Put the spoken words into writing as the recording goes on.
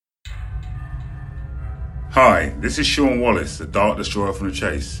Hi, this is Sean Wallace, the Dark Destroyer from the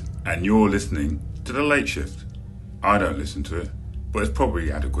Chase, and you're listening to The Late Shift. I don't listen to it, but it's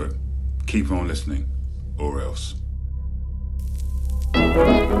probably adequate. Keep on listening, or else.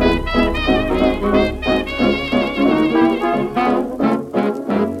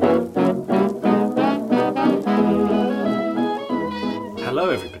 Hello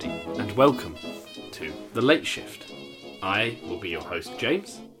everybody, and welcome to The Late Shift. I will be your host,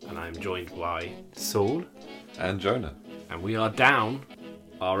 James, and I am joined by Saul and Jonah. And we are down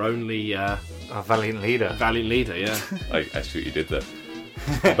our only our valiant leader. Valiant leader, yeah. I see what you did there.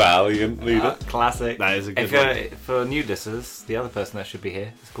 Valiant leader. Classic. That is a good one. For new dissers, the other person that should be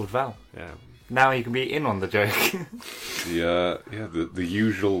here is called Val. Yeah. Now you can be in on the joke. The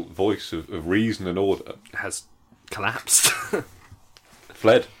usual voice of reason and order Has collapsed.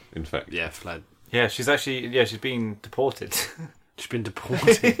 fled. In fact, Yeah, fled. Yeah, she's been deported. She's been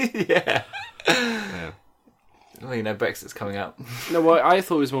deported. Yeah. Yeah. Well, you know, Brexit's coming up. No, well, I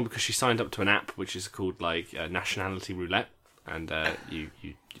thought it was more because she signed up to an app which is called like Nationality Roulette, and you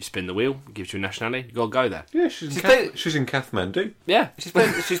spin the wheel, it gives you a nationality. You gotta go there. yeah, she's in Kathmandu. Yeah, She's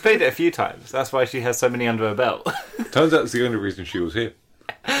played it a few times. That's why she has so many under her belt. Turns out it's the only reason she was here.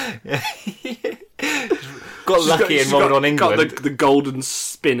 Got lucky and rolled on England. Got the golden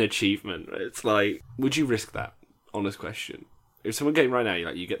spin achievement. It's like, would you risk that? Honest question. If someone came right now,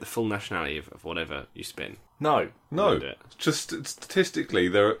 you get the full nationality of whatever you spin. No. No, Do it. just statistically,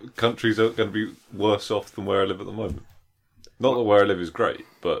 there are countries that are going to be worse off than where I live at the moment. Not that where I live is great,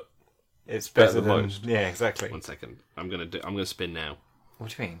 but It's better better than than most. Yeah, exactly. One second. I'm gonna spin now. What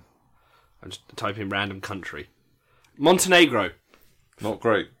do you mean? I'm just typing random country. Montenegro. not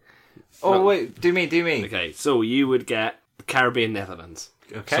great. Oh No. wait, do me. Okay, so you would get the Caribbean Netherlands.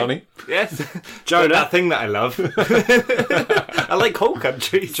 Okay. Sunny. Yes. Jonah. That thing that I love. I like whole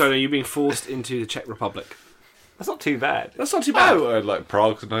countries. Jonah, you're being forced into the Czech Republic. That's not too bad. That's not too bad. Oh, like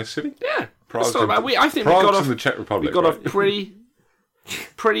Prague's a nice city. Yeah. Prague's That's not bad. I think we Prague's got off in the Czech Republic. We got right? off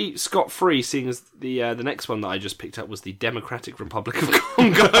pretty scot-free, seeing as the next one that I just picked up was the Democratic Republic of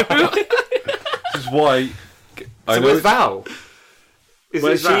Congo. This is why. I So know where's it's- Val?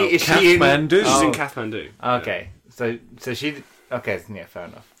 Where's Val? Is she in? Kathmandu. She's in Kathmandu. Okay, so she. Okay, yeah, fair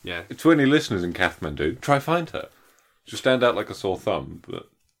enough. Yeah. To any listeners in Kathmandu, try find her. She'll stand out like a sore thumb, but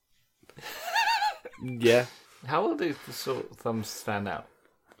Yeah. How will the sort of thumbs stand out?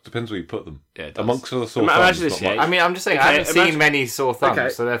 it depends where you put them. Yeah, it does. Amongst other sore Imagine thumbs, this, not yeah. much. I mean, I'm just saying, I Okay, haven't imagine- seen many sore thumbs, Okay.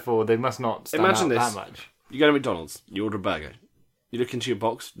 so therefore they must not stand Imagine out this. that much. You go to McDonald's, you order a burger. You look into your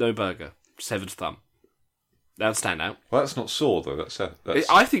box, no burger, severed thumb. That'd stand out. Well, that's not sore though. That's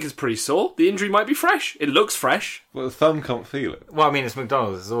I think it's pretty sore. The injury might be fresh. It looks fresh. well, the thumb can't feel it. Well, I mean, it's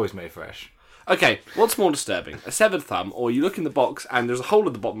McDonald's. It's always made fresh. Okay, what's more disturbing? A severed thumb, or you look in the box and there's a hole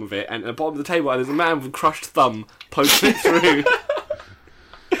at the bottom of it, and at the bottom of the table and there's a man with a crushed thumb poking it through.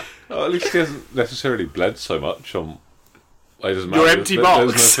 Oh, at least he hasn't necessarily bled so much on. It doesn't Your matter. empty There's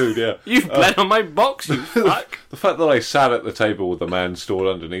box. no food. Yeah. You've bled on my box, you fuck. The fact that I sat at the table with a man stored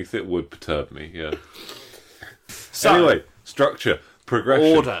underneath it would perturb me. Yeah. So, Anyway, structure,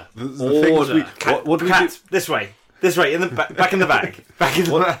 progression, Order. the things Order. we. What do we do? Cats, this way, in the back in the bag, back in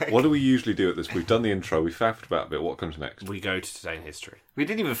the bag. What do we usually do at this? We've done the intro. We faffed about a bit. What comes next? we go to today in history. We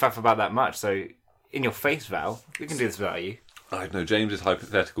didn't even faff about that much. So, in your face, Val, we can do this without you. I don't know. James's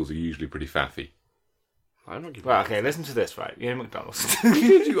hypotheticals are usually pretty faffy. I'm not giving Right, okay, listen to this. Right, you're in McDonald's.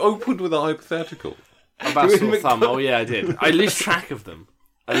 You opened with a hypothetical. about You're in sore thumb. Oh yeah, I did. I lose track of them.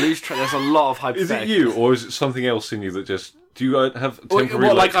 There's a lot of hypotheticals. Is it you, or is it something else in you that just... Do you have Or, temporary...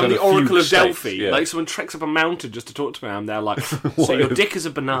 what, like I'm kind the Oracle fugue of states? Delphi. Yeah. Like someone treks up a mountain just to talk to me, and they're like, "So your dick is a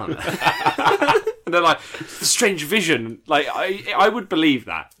banana." And they're like, "The strange vision." Like I would believe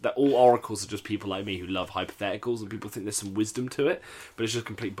that all oracles are just people like me who love hypotheticals, and people think there's some wisdom to it, but it's just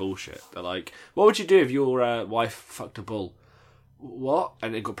complete bullshit. They're like, "What would you do if your wife fucked a bull?" What?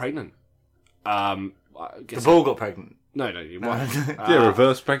 And it got pregnant. I the guess bull got pregnant. No, your wife. Yeah,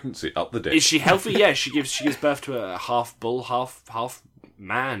 reverse pregnancy, up the dick. Is she healthy? Yeah, she gives birth to a half bull, half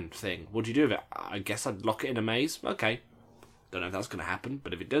man thing. What do you do with it? I guess I'd lock it in a maze. Okay. Don't know if that's going to happen,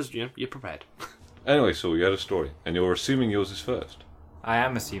 but if it does, you're prepared. Anyway, Saul, you had a story, and you're assuming yours is first. I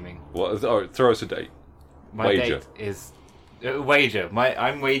am assuming. What? All right, throw us a date. My Wager. date is wager.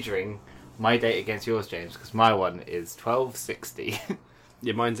 I'm wagering my date against yours, James, because my one is 1260.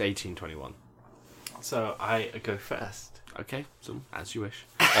 Yeah, mine's 1821. So I go first. Okay, so as you wish.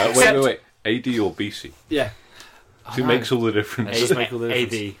 Wait. AD or BC? Yeah. It makes all the difference. Does make all the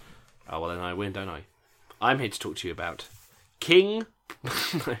difference. AD. Oh, well then I win, don't I? I'm here to talk to you about King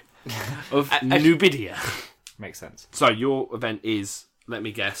of Numidia. Makes sense. So your event is, let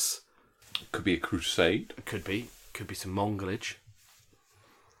me guess, Could be a crusade. Could be some Mongolage.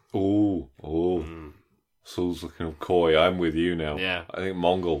 Oh. Saul's looking coy. I'm with you now. Yeah. I think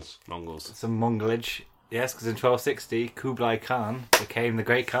Mongols. Some Mongolage. Yes, because in 1260, Kublai Khan became the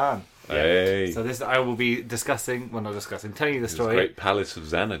Great Khan. Hey. So this I will be discussing, well not discussing, telling you the The story. great palace of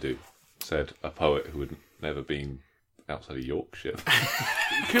Xanadu, said a poet who had never been outside of Yorkshire.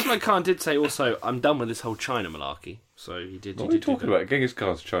 Kublai Khan did say also, I'm done with this whole China malarkey. So he did. What are you talking about? Genghis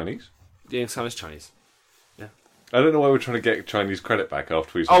Khan's Chinese. Genghis Khan is Chinese. I don't know why we're trying to get Chinese credit back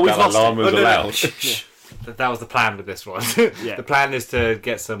after we said Oh, we've Dalai lost it. Lama's Oh, no. allowed. That was the plan with this one. Yeah. The plan is to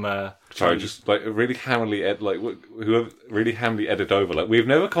get some... Sorry, just like really hammily whoever really hammily edited over. Like we've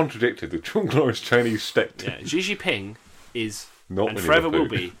never contradicted the Chung Glorious Chinese state. Yeah, Xi Jinping is Not and Winnie forever the Pooh. will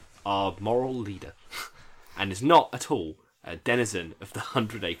be our moral leader, and is not at all a denizen of the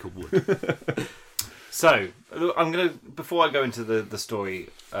 100-acre wood. So, I'm going to... Before I go into the story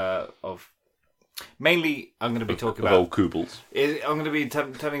of... Mainly, I'm going to be talking Of about... old Kubels. I'm going to be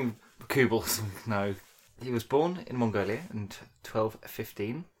telling Kubels. No. He was born in Mongolia in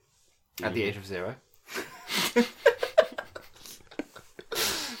 1215 at the age of 0.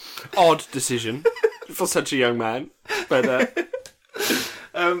 Odd decision for such a young man, but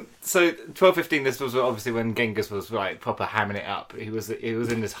So 1215. This was obviously when Genghis was like proper hamming it up. He was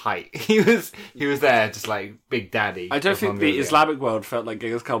in his height. He was there, just like Big Daddy. I don't of think Mongolia. the Islamic world felt like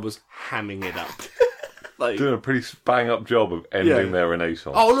Genghis Khan was hamming it up. Like, Doing a pretty bang up job of ending Yeah. their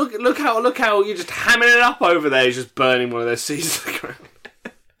renaissance. oh look how you're just hamming it up over there. He's just burning one of those seeds to the ground.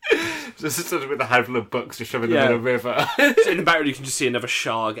 Just sort of with a handful of books, just shoving Yeah. them in a river. In the background, you can just see another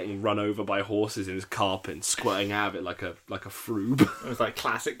Shah getting run over by horses in his carpet and squirting out of it like a froob. It was like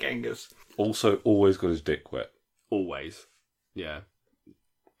classic Genghis. Also, always got his dick wet. Always, yeah.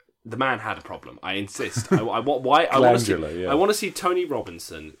 The man had a problem. I insist. I want to see Tony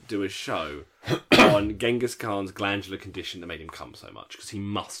Robinson do a show on Genghis Khan's glandular condition that made him come so much, because he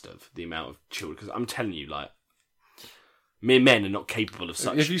must have, the amount of children. Because I'm telling you, like, mere men are not capable of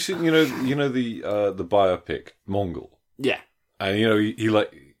such. Have you seen the biopic Mongol? Yeah, And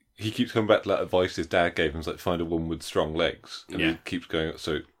he keeps coming back to that advice his dad gave him, it's like find a woman with strong legs. And Yeah. he keeps going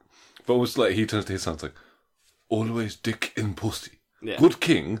but almost like he turns to his son, it's like always dick in pussy. Yeah. Good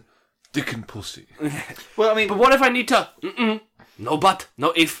king, dick in pussy. Well, I mean, but what if I need to? No but,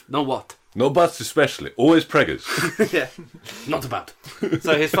 no if, no what. No buts especially. Always preggers. Yeah, not about.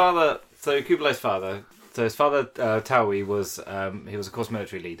 so his father, Kublai's father, Taui was he was of course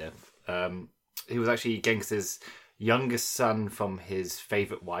military leader. He was actually Genghis's youngest son from his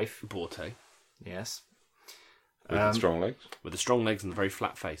favourite wife. Borte. Yes. With strong legs. With the strong legs and the very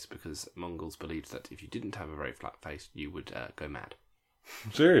flat face, because Mongols believed that if you didn't have a very flat face, you would go mad.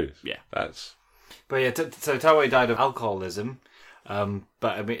 Serious? Yeah. That's... But yeah, so Taui died of alcoholism. But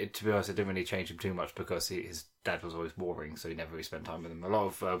I mean, to be honest, it didn't really change him too much because his dad was always warring, so he never really spent time with him. A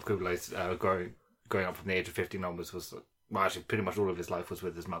lot of Kublai's growing up from the age of 15 onwards was, well, actually, pretty much all of his life was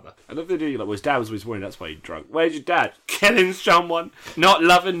with his mother. I love the idea, like, well, his dad was always worried, that's why he drunk. Where's your dad? Killing someone, not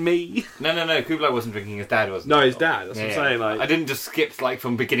loving me. No, Kublai wasn't drinking, his dad was. No, his dad, that's what I'm saying, like... I didn't just skip, like,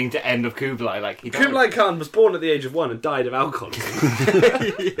 from beginning to end of Kublai, like... Kublai Khan was born at the age of 1 and died of alcoholism.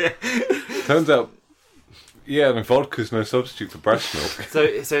 Turns out, yeah, I mean, vodka's no substitute for breast milk. So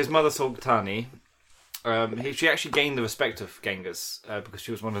his mother, Sultani, she actually gained the respect of Genghis because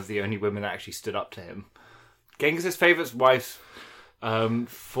she was one of the only women that actually stood up to him. Genghis's favourite wife's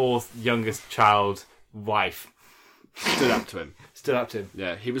fourth youngest child wife Stood up to him. stood up to him.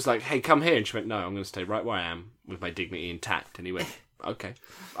 Yeah, he was like, hey, come here. And she went, no, I'm going to stay right where I am with my dignity intact. And he went, okay,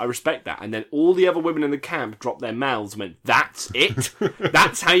 I respect that. And then all the other women in the camp dropped their mouths and went, that's it?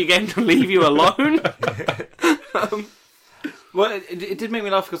 That's how you get him to leave you alone? Well, it did make me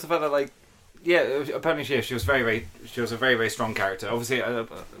laugh because the fact that, like, yeah, apparently she was she was a very, very strong character. Obviously,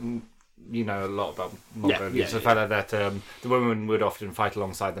 you know a lot about Mongolia. So the fact that the women would often fight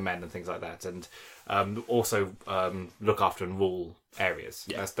alongside the men and things like that, and also look after and rule areas.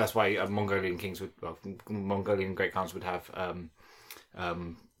 Yeah. That's why Mongolian great khans would have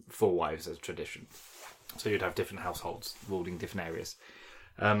 4 wives as tradition. So you'd have different households ruling different areas.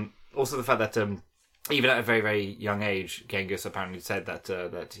 Also, the fact that even at a very, very young age, Genghis apparently said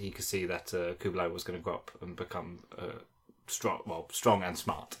that he could see that Kublai was going to grow up and become strong and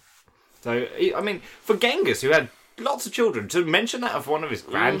smart. So, I mean, for Genghis, who had lots of children, to mention that of one of his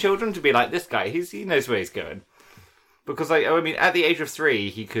grandchildren, to be like, this guy, he knows where he's going. Because, like, I mean, at the age of 3,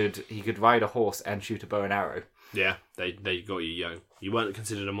 he could ride a horse and shoot a bow and arrow. Yeah, they got you young. You weren't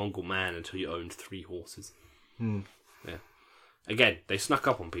considered a Mongol man until you owned 3 horses. Yeah. Again, they snuck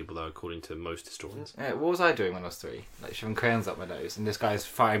up on people, though, according to most historians. What was I doing when I was 3? Like shoving crayons up my nose, and this guy's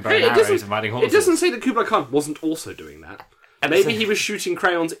firing bow and arrows and riding horses. It doesn't say that Kublai Khan wasn't also doing that. Maybe he was shooting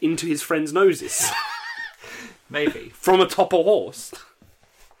crayons into his friends' noses. Maybe. From atop a horse.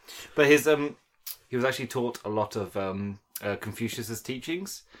 But he was actually taught a lot of Confucius's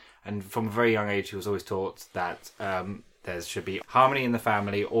teachings, and from a very young age he was always taught that there should be harmony in the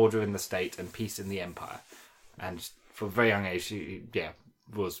family, order in the state, and peace in the empire. And from a very young age, he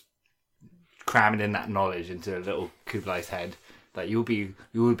was cramming in that knowledge into little Kublai's head that you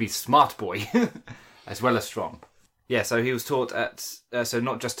will be smart boy as well as strong. Yeah, so he was taught so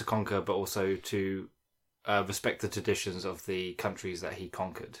not just to conquer, but also to respect the traditions of the countries that he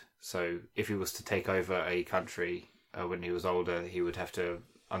conquered. So if he was to take over a country when he was older, he would have to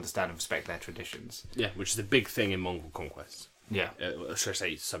understand and respect their traditions. Yeah, which is a big thing in Mongol conquests. Yeah. Should I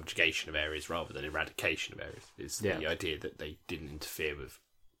say subjugation of areas rather than eradication of areas? Is the idea that they didn't interfere with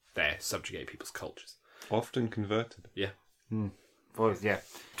their subjugate people's cultures. Often converted. Yeah. Well, yeah.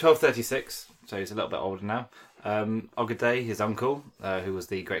 1236, so he's a little bit older now. Ogedei, his uncle, who was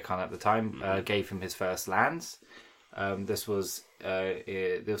the Great Khan at the time, gave him his first lands. This was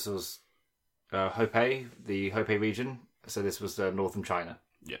Hopei, the Hopei region. So this was northern China.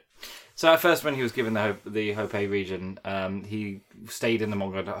 Yeah. So at first, when he was given the Hopei region, he stayed in the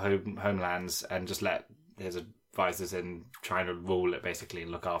Mongol homelands and just let his advisors in China rule it, basically,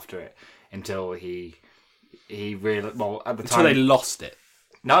 and look after it until he realized. Well, at the time, until they lost it.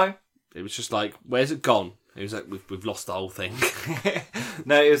 No, it was just like, where's it gone? It was like we've lost the whole thing.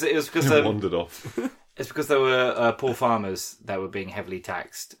 No, it was because It wandered off. It's because there were poor farmers that were being heavily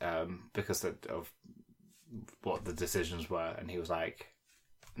taxed because of what the decisions were, and he was like,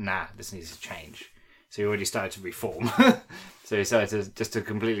 nah, this needs to change. So he already started to reform. So he started to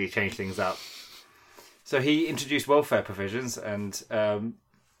completely change things up. So he introduced welfare provisions, and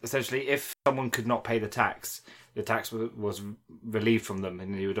essentially if someone could not pay the tax was relieved from them,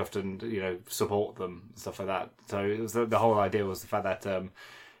 and he would often support them and stuff like that. So it was the whole idea was the fact that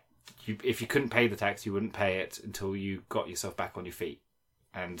if you couldn't pay the tax, you wouldn't pay it until you got yourself back on your feet.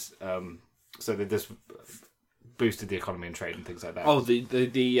 And so that this boosted the economy and trade and things like that. Oh,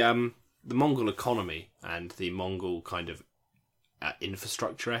 the Mongol economy and the Mongol kind of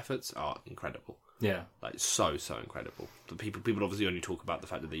infrastructure efforts are incredible. Yeah, like so incredible. The people obviously only talk about the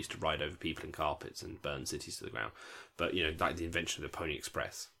fact that they used to ride over people in carpets and burn cities to the ground. But like the invention of the Pony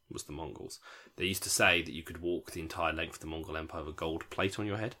Express was the Mongols. They used to say that you could walk the entire length of the Mongol Empire with a gold plate on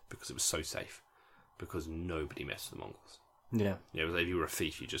your head because it was so safe. Because nobody messed with the Mongols. Yeah. If you were a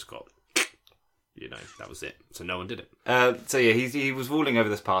thief, you just got, that was it. So no one did it. So yeah, he was ruling over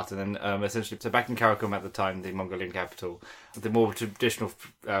this part, and then essentially, so back in Karakum at the time, the Mongolian capital, the more traditional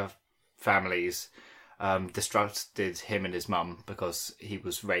families distrusted him and his mum because he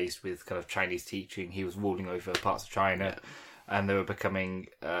was raised with kind of Chinese teaching. He was ruling over parts of China, and they were becoming.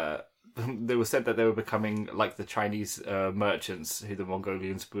 They were said that they were becoming like the Chinese merchants who the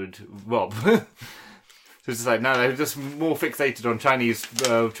Mongolians would rob. So it's just like, no, they're just more fixated on Chinese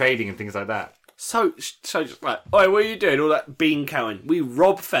trading and things like that. So just like, oi, what are you doing? All that bean counting. We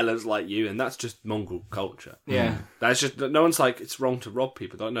rob fellas like you, and that's just Mongol culture. Yeah. That's just, no one's like, it's wrong to rob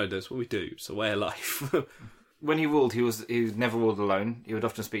people. Don't know, that's what we do. It's a way of life. When he ruled, he never ruled alone. He would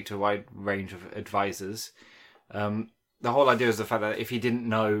often speak to a wide range of advisors. The whole idea is the fact that if he didn't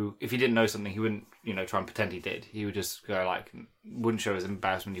know something, he wouldn't, try and pretend he did. He would just go wouldn't show his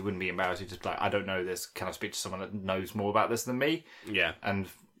embarrassment. He wouldn't be embarrassed. He'd just be like, I don't know this. Can I speak to someone that knows more about this than me? Yeah. And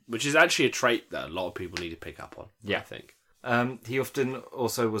which is actually a trait that a lot of people need to pick up on. Yeah. I think. He often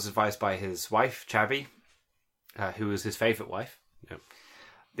also was advised by his wife, Chabi, who was his favourite wife. Yeah.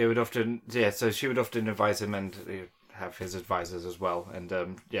 They would often, so she would often advise him and have his advisors as well. And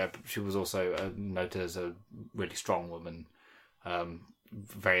she was also noted as a really strong woman,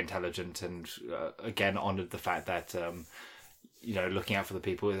 very intelligent, and again honoured the fact that looking out for the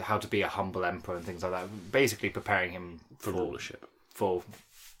people, how to be a humble emperor and things like that. Basically preparing him for rulership for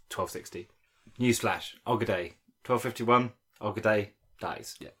 1260. Newsflash: Ogedei, 1251. Ogedei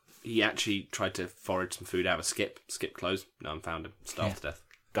dies. Yeah. He actually tried to forage some food out of a skip. Skip closed. No one found him. Starved to death.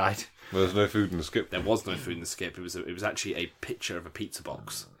 Died. Well, there's no food in the skip. There was no food in the skip. It was actually a picture of a pizza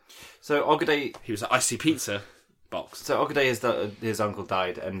box. So Ogedei, he was like, I see pizza box. So Ogedei, his uncle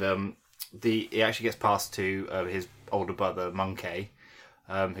died, and he actually gets passed to his older brother Monkey,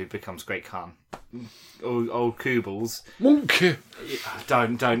 who becomes Great Khan. Old Kubles. Monkey.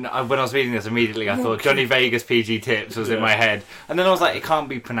 Don't. When I was reading this immediately, I thought Johnny Vegas PG Tips was in my head, and then I was like, it can't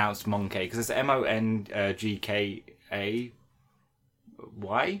be pronounced Monkey because it's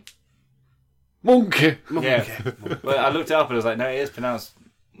Mongkay. Monkey. Yeah. But I looked it up and I was like, no, it is pronounced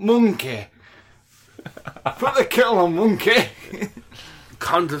monkey. Put the kettle on, monkey.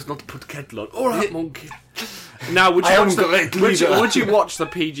 Khan does not put kettle on. All right, monkey. Now, would I you, am watch great the, would, you, leader. would you watch the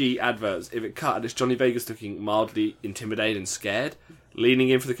PG adverts if it cut and it's Johnny Vegas looking mildly intimidated and scared, leaning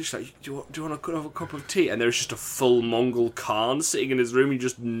in for the kitchen like, do you want a cup of tea? And there's just a full Mongol Khan sitting in his room. He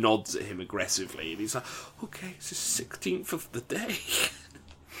just nods at him aggressively, and he's like, "Okay, it's the 16th of the day.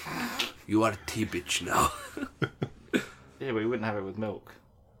 You are a tea bitch now." Yeah, but we wouldn't have it with milk.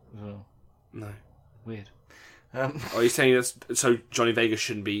 Well, No. weird. Are you saying this? So Johnny Vegas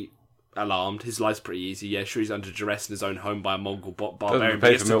shouldn't be alarmed? His life's pretty easy. Yeah, sure, he's under duress in his own home by a Mongol barbarian. pay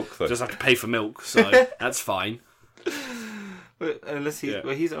but he for has milk, though. Doesn't have to pay for milk, so that's fine. But unless he, Yeah.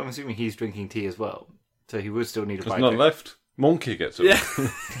 well, I'm assuming he's drinking tea as well, so he would still need a There's bite. none left. Monkey gets it.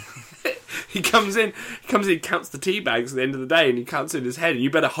 Yeah. He comes in, counts the tea bags at the end of the day, and he counts it in his head. And you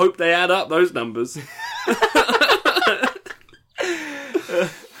better hope they add up those numbers.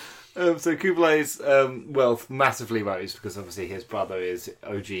 So Kublai's wealth massively rose because obviously his brother is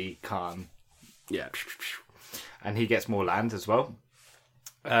OG Khan, Yeah. and he gets more land as well.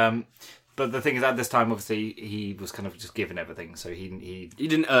 But the thing is, at this time, obviously, he was kind of just given everything, so he He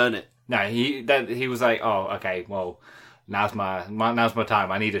didn't earn it. he was like, oh, okay, well, now's my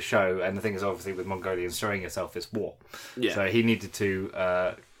time. I need a show, and the thing is, obviously, with Mongolians showing yourself is war. Yeah. So he needed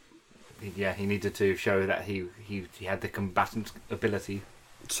to, he needed to show that he had the combatant ability.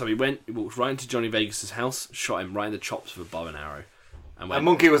 So he walked right into Johnny Vegas's house, shot him right in the chops with a bow and arrow, and went, And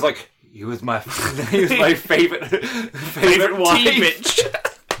Monkey was like, he was my favorite "Favorite wife. tea bitch."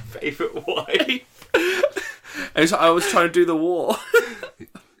 Favorite wife. And he's like, "I was trying to do the war."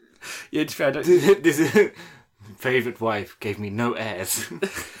 Yeah, to be fair, I don't. This favorite wife gave me no heirs.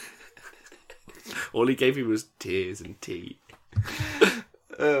 All he gave me was tears and tea.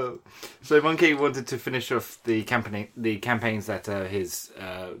 So Monkey wanted to finish off the campaigns that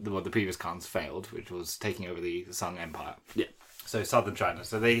the previous Khans failed, which was taking over the Sung Empire. Yeah. So southern China.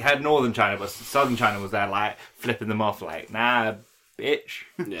 So they had northern China, but southern China was there, like flipping them off, like, nah, bitch,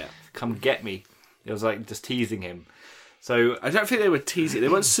 Yeah. come get me. It was like just teasing him. So I don't think they were teasing. They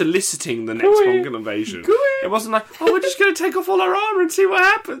weren't soliciting the next Mongol invasion. It wasn't like, "Oh, we're just going to take off all our armor and see what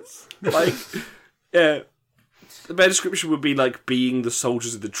happens." Like, yeah. The better description would be like being the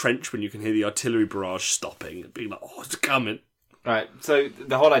soldiers in the trench when you can hear the artillery barrage stopping and being like, "Oh, it's coming." right, so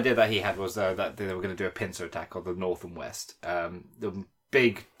the whole idea that he had was that they were going to do a pincer attack on the north and west. The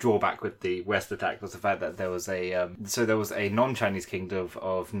big drawback with the west attack was the fact that there was a non-Chinese kingdom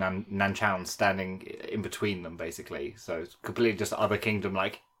of Nanchang standing in between them, basically. So it's completely just other kingdom,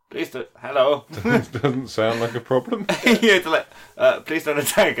 like, hello. Doesn't sound like a problem. Yeah, please don't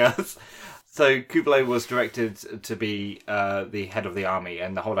attack us. So Kublai was directed to be the head of the army,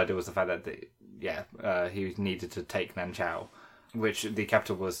 and the whole idea was the fact that he needed to take Nanchao, which the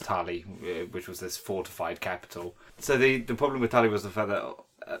capital was Tali, which was this fortified capital. So the problem with Tali was the fact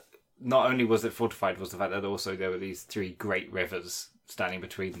that not only was it fortified, was the fact that also there were these three great rivers standing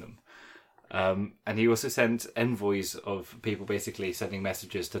between them. And he also sent envoys of people basically sending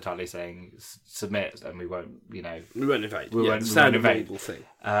messages to Tali saying, submit, and we won't invade. We won't invade. We Yeah, won't standard invade. Mongol thing.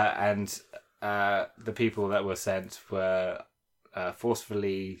 And the people that were sent were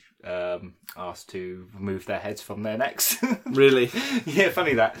forcefully asked to remove their heads from their necks. Really? Yeah,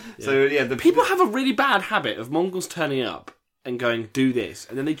 funny that. Yeah. So yeah, the People have a really bad habit of Mongols turning up and going, "Do this,"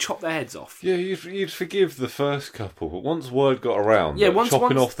 and then they chop their heads off. Yeah, you'd forgive the first couple, but once word got around, Yeah, that once-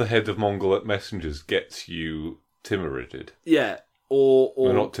 chopping once- off the head of Mongol messengers gets you Timurided. Yeah. Or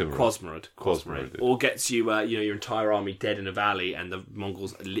No, not Timurid. Quasmarid. Or gets you, your entire army dead in a valley, and the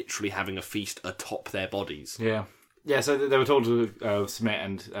Mongols are literally having a feast atop their bodies. Yeah. Yeah, so they were told to submit,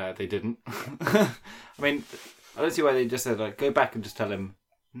 and they didn't. I mean, I don't see why they just said, like, go back and just tell him,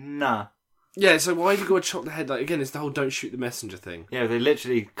 nah. Yeah, so why have you got to chop the head? Like, again, it's the whole "don't shoot the messenger" thing. Yeah, they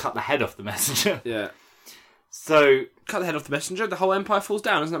literally cut the head off the messenger. Yeah. So Cut the head off the messenger, the whole empire falls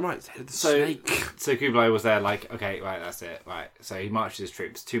down, isn't that right? It's the head of the snake. So Kublai was there, like, okay, right, that's it, right. So he marched his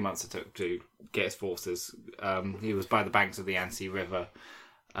troops. 2 months it took to get his forces. He was by the banks of the Yangtze River,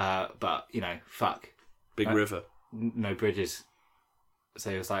 but fuck, Big river. no bridges.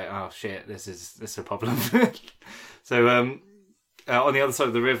 So he was like, oh shit, this is a problem. So on the other side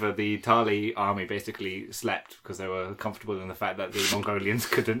of the river, the Tali army basically slept because they were comfortable in the fact that the Mongolians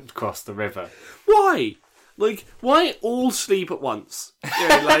couldn't cross the river. Why? Like, why all sleep at once?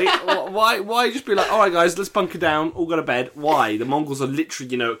 Why just be like, "Alright guys, let's bunker down, all go to bed." Why? The Mongols are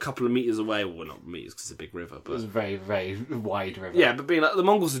literally, a couple of metres away. Well, not meters because it's a big river, It was but... a very, very wide river. Yeah, but being like, the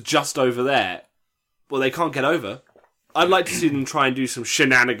Mongols are just over there. Well, they can't get over. I'd like to see them try and do some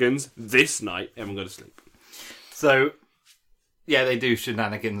shenanigans this night. Everyone go to sleep. So, yeah, they do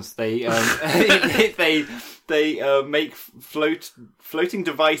shenanigans. They make floating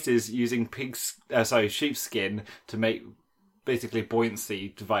devices using sheep's skin to make basically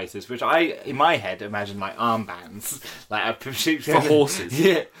buoyancy devices, which I, in my head, imagine like armbands, like a sheep's For horses.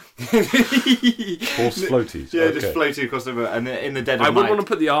 Yeah, Horse floaties. yeah, Okay. just floating across the river, and in the dead of I night. wouldn't want to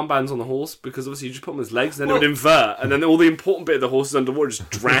put the armbands on the horse because obviously you just put them on his legs, then it would invert, and then all the important bit of the horse is underwater just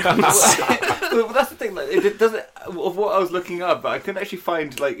drowns. Well, that's the thing. Like, it doesn't. Of what I was looking up, but I couldn't actually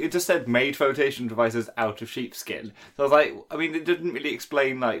find. Like, it just said made flotation devices out of sheepskin. So I was like, I mean, it didn't really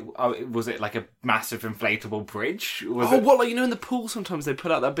explain. Like, was it like a massive inflatable bridge? Was it? What, like, you know, in the pool sometimes they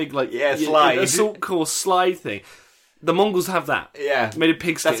put out that big, like, slide. assault course slide thing. The Mongols have that. Yeah, Made of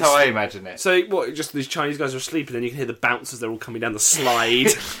pig skin. that's how I imagine it. So, what, just these Chinese guys are asleep, and then you can hear the bounce as they're all coming down the slide.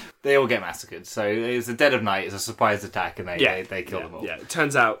 They all get massacred. So it's the dead of night. It's a surprise attack, and they kill them all. Yeah, it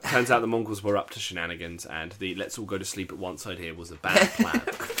turns out the Mongols were up to shenanigans, and the let's all go to sleep at once idea was a bad plan.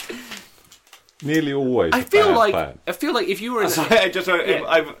 Nearly always. I a feel bad like plan. if you were in Sorry, I just wrote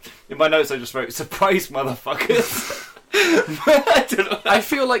in my notes. I just wrote surprise, motherfuckers. I don't know. I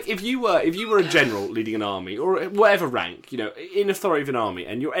feel like if you were a general leading an army or whatever rank, you know, in authority of an army,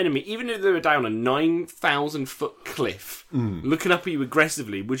 and your enemy, even if they were down a 9,000-foot cliff, looking up at you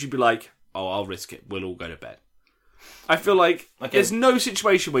aggressively, would you be like, "Oh, I'll risk it. We'll all go to bed"? I feel like there's no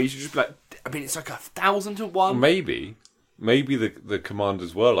situation where you should just be like, I mean, it's like 1,000 to 1. Maybe the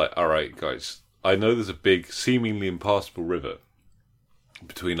commanders were like, all right, guys, I know there's a big, seemingly impassable river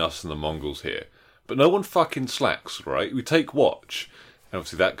between us and the Mongols here, but no one fucking slacks, right? We take watch. And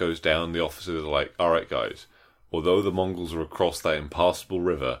obviously that goes down. The officers are like, all right, guys, although the Mongols are across that impassable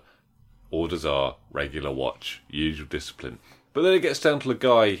river, orders are regular watch, usual discipline. But then it gets down to the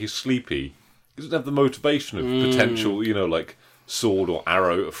guy who's sleepy, he doesn't have the motivation of potential, you know, like sword or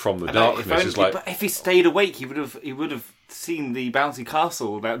arrow from the darkness. It's like, but if he stayed awake, he would have seen the bouncy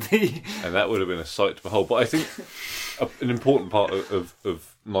castle and that would have been a sight to behold. But I think an important part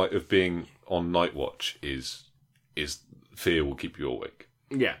of being on night watch is fear will keep you awake.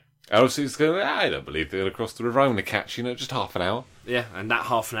 Yeah. And obviously it's going, I don't believe they're going to cross the river. I'm going to catch, just half an hour. Yeah, and that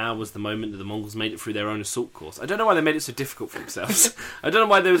half an hour was the moment that the Mongols made it through their own assault course. I don't know why they made it so difficult for themselves. I don't know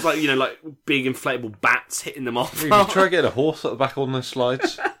why there was like big inflatable bats hitting them off. You try to get a horse at the back on those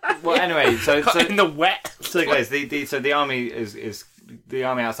slides. Well, anyway, so in the wet. So guys, the army is the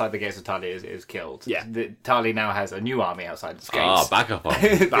army outside the gates of Tali is killed. Yeah. Tali now has a new army outside its gates. Back up on.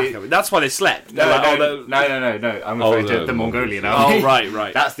 Back up. That's why they slept. No, They're like, no. I'm referring to the Mongolian army. Oh,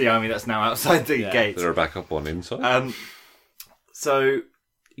 right. That's the army that's now outside the gates. They're back up on inside. So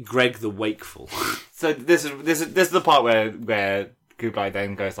Greg the Wakeful. So this is the part where Kublai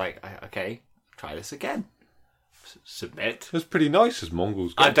then goes like, okay, try this again. Submit. It was pretty nice as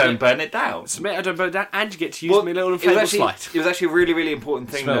Mongols go. I don't burn it down. Submit, I don't burn that, and you get to use me little inflatable slide. It was actually a really, really important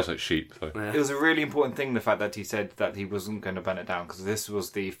thing. Smells like sheep, though. Yeah. It was a really important thing, the fact that he said that he wasn't going to burn it down, because this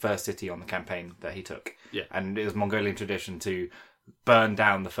was the first city on the campaign that he took. Yeah. And it was Mongolian tradition to burn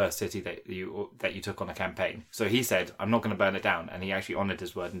down the first city that you took on a campaign. So he said, I'm not going to burn it down, and he actually honoured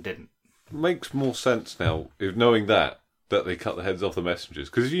his word and didn't. Makes more sense now, knowing that they cut the heads off the messengers.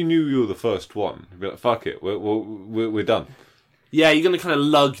 Because if you knew you were the first one, you'd be like, fuck it, we're done. Yeah, you're going to kind of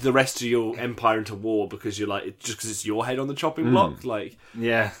lug the rest of your empire into war because you're like, just because it's your head on the chopping block. Like,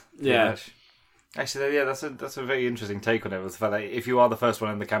 Yeah. Yeah. Actually, yeah, that's a very interesting take on it. Was the fact that if you are the first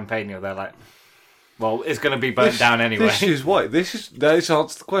one in the campaign, you're there like, well, it's going to be burnt down anyway. This is why. That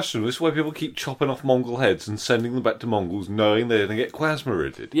answers the question. This is why people keep chopping off Mongol heads and sending them back to Mongols, knowing they're going to get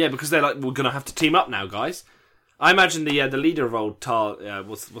Quasmerited. yeah, because they're like, we're going to have to team up now, guys. I imagine the leader of old Tal,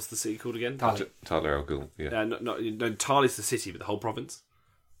 what's the city called again? Tali. Taler Al Ghul, yeah. No, Tal is the city, but the whole province.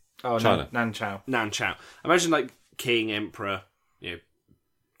 Oh, China. Nanchao. Nanchao. Imagine like king, emperor, It's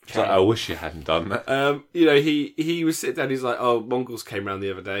like, I wish you hadn't done that. he was sitting down. He's like, "Oh, Mongols came around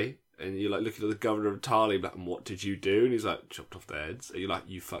the other day," and you're like looking at the governor of Tali, like, "And what did you do?" And he's like, "Chopped off their heads." And you're like,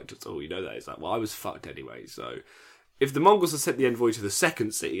 "You fucked us all." You know that. He's like, "Well, I was fucked anyway." So, if the Mongols had sent the envoy to the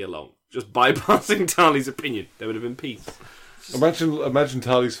second city along, just bypassing Tali's opinion, there would have been peace. Imagine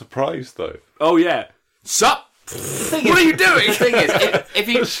Tali's surprise, though. Oh yeah, sup? What are you doing? The thing is, if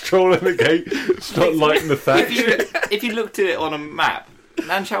you Strolling the gate, start lighting the thatch. if you looked at it on a map,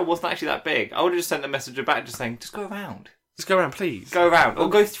 Nanchao wasn't actually that big. I would have just sent a messenger back just saying, just go around. Just go around, please. Go around. Or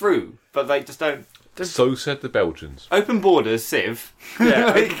go through. But just don't. So said the Belgians. Open borders, Civ.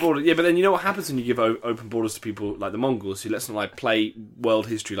 Yeah, open borders. Yeah, but then you know what happens when you give open borders to people like the Mongols, who let's not like play world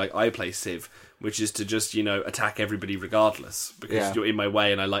history like I play Civ, which is to just attack everybody regardless because you're in my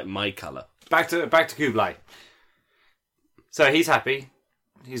way and I like my colour. Back to Kublai. So he's happy.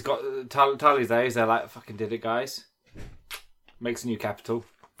 He's got Tali's there. He's there like, fucking did it, guys. Makes a new capital,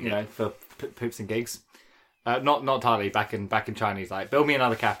 for poops and gigs. Not Tali. Back in China, he's like, build me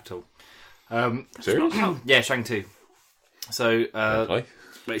another capital. Seriously? Yeah, Shang-Tu. So Okay.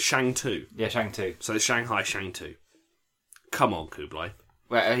 Wait, Shang-Tu. yeah, Shang-Tu. So it's Shanghai Shang-Tu. Come on, Kublai.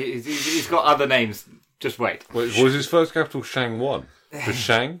 Well, he's got other names. Just wait. Wait, was his first capital Shang 1? The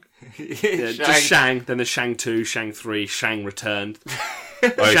Shang? Yeah, just Shang, then there's Shang-2, Shang-3, Shang Returned,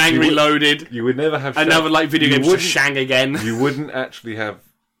 Like, Shang Reloaded. You would never have Another Shang. like video You game just wouldn't- Shang again. You wouldn't actually have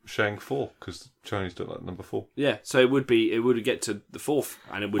Shang 4 because the Chinese don't like number 4. Yeah, so it would get to the 4th,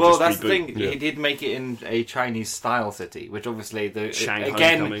 and it would Well, just that's reboot. the thing. Yeah. He did make it in a Chinese style city, which obviously Shang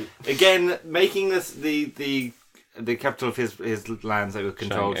Homecoming. again making this the capital of his lands that were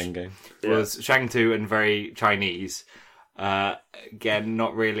controlled Shang Endgame. was Shang-Tu and very Chinese. Again,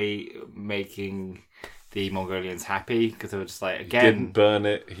 not really making the Mongolians happy because they were just like Didn't burn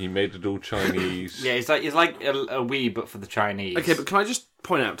it. He made it all Chinese. yeah, it's like a Wii but for the Chinese. Okay, but can I just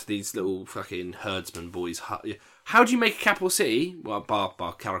point out to these little fucking herdsman boys, how do you make a capital city? Well, bar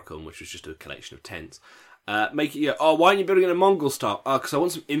Karakum, which was just a collection of tents. Make it. Why aren't you building it in a Mongol style? Because I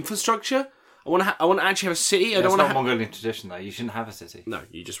want some infrastructure. I want to actually have a city. I don't That's want not to. Mongolian tradition though. You shouldn't have a city. No,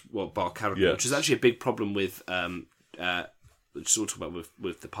 you just Bar Karakum, Yes. which is actually a big problem with which is talk about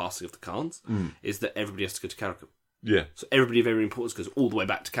with the passing of the Khans, is that everybody has to go to Karakum. Yeah. So everybody of every importance goes all the way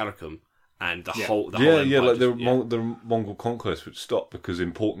back to Karakum, and the whole Yeah, empire like the just- the Mongol conquest would stop because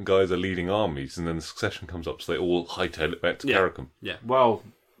important guys are leading armies, and then the succession comes up, so they all hightail it back to Yeah. Karakum. yeah. Well,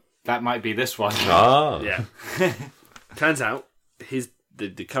 that might be this one. Ah, Yeah. Turns out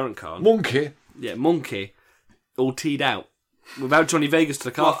the current Khan, monkey. Monkey, all teed out. Without Johnny Vegas to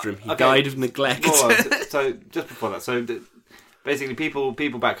look after him, he okay. died of neglect. So just before that, basically people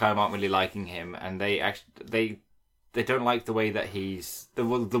back home aren't really liking him, and they don't like the way that he's the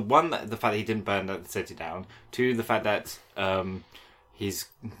fact that he didn't burn the city down, to the fact that he's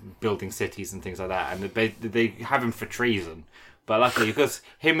building cities and things like that, and they have him for treason. But luckily, because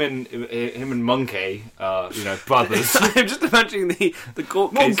him and Monkey are brothers. I'm just imagining the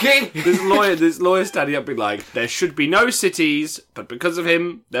court case. Monkey! This lawyer standing up being like, there should be no cities, but because of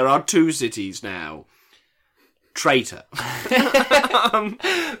him, there are 2 cities now. Traitor.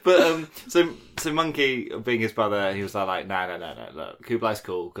 But so Monkey being his brother, he was like, no, look, Kublai's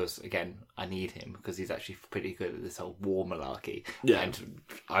cool because again, I need him because he's actually pretty good at this whole war malarkey. Yeah. And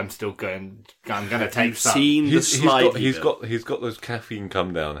I'm still going to take You've some. seen the slide. He's got those caffeine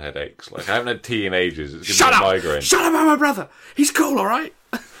come down headaches. Like I haven't had tea in ages. It's Shut giving up! me a migraine. Shut up about my brother! He's cool, alright?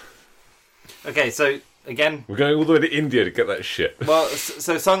 Okay, so again, We're going all the way to India to get that shit. well,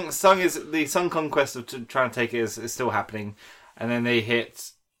 so Sung is the Sung conquest of trying to take it is still happening, and then they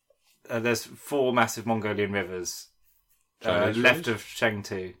hit. There's 4 massive Mongolian rivers Chinese left of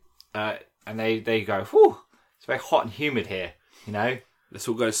Shang-Tu, and they go, whew, it's very hot and humid here, Let's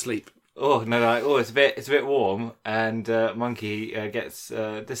all go to sleep. Oh no! Like, it's a bit warm, and Monkey gets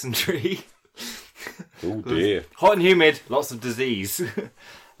dysentery. Oh dear. Hot and humid, lots of disease.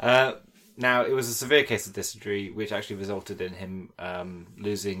 Now it was a severe case of dysentery, which actually resulted in him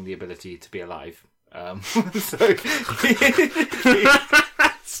losing the ability to be alive. So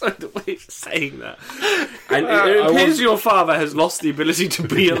So the way of saying that. And it appears your father has lost the ability to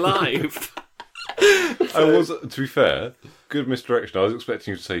be alive. I was, to be fair, good misdirection. I was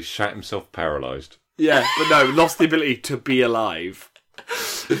expecting you to say shat himself paralysed. Yeah, but no, lost the ability to be alive.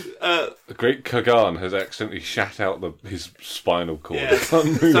 The great Kagan has accidentally shat out his spinal cord. Yeah. He can't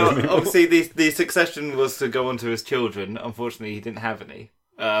move So anymore. obviously the succession was to go on to his children. Unfortunately, he didn't have any.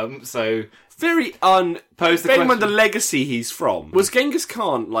 So Very Pose the bearing in mind the question. legacy he's from. Was Genghis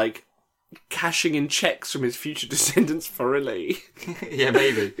Khan, like, cashing in checks from his future descendants for really? yeah,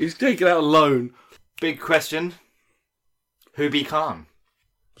 maybe. He's taking out a loan. Big question: Hubi Khan?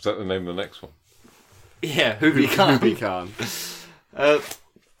 Was that the name of the next one? Yeah, Hubi Khan. Kublai Khan.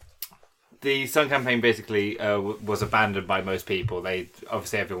 The Sun campaign basically was abandoned by most people.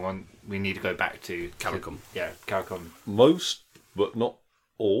 Everyone, we need to go back to Karakum. Karakum. Most, but not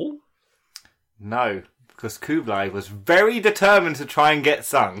all. No, because Kublai was very determined to try and get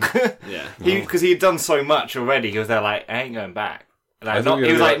Sung. Yeah. Because he had done so much already. He was there like, I ain't going back. I Like, thought you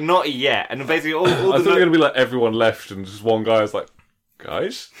he were was like, like- not yet. And basically all I the thought it was going to be like everyone left and just one guy is like,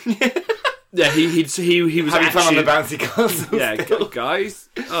 guys? Yeah, he was having fun on actually... the bouncy castle. Yeah, guys.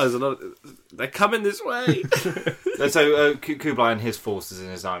 Oh, there's a lot. They're coming this way. So Kublai and his forces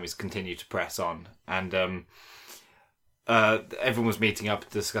and his armies continue to press on, and everyone was meeting up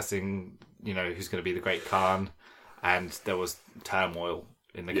discussing, who's going to be the great Khan, and there was turmoil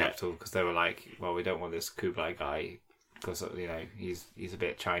in the capital because they were like, well, we don't want this Kublai guy because he's a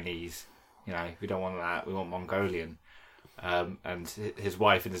bit Chinese. We don't want that. We want Mongolian. And his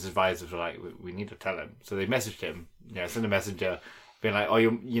wife and his advisors were like, we need to tell him. So they messaged him. Send a messenger, being like, oh,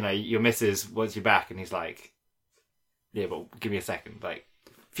 your missus wants you back, and he's like, yeah, but give me a second. Like,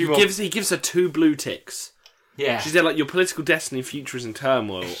 he gives her 2 blue ticks. Yeah, she's there like, your political destiny, future is in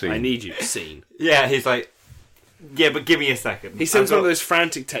turmoil. Scene. I need you. Scene. Yeah, he's like, yeah, but give me a second. He sends one of those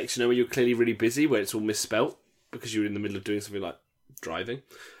frantic texts, where you're clearly really busy, where it's all misspelt because you're in the middle of doing something like driving.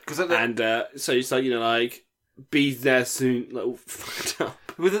 And so it's like, be there soon. Like, all fucked up.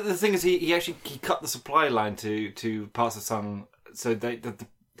 Well, the thing is, he actually cut the supply line to parts of Sung, so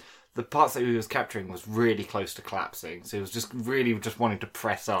the parts that he was capturing was really close to collapsing. So he was just wanting to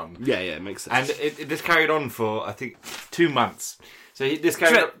press on. Yeah, it makes sense. And this carried on for, I think, 2 months. So this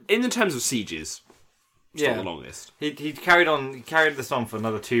carried on, in the terms of sieges. It's not the longest. He carried this on for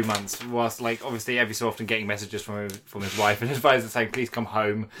another 2 months, whilst obviously every so often getting messages from his wife and his advisor saying, "Please come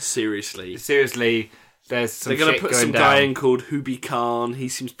home." Seriously, there's some. They're going to put some guy in called Hubi Khan. He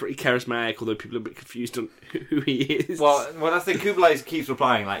seems pretty charismatic, although people are a bit confused on who he is. Well, that's the Kublai keeps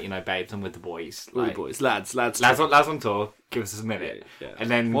replying babes, I'm with the boys, lads on tour. Give us a minute, and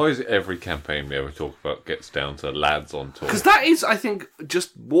then why is it every campaign we ever talk about gets down to lads on tour? Because that is, I think,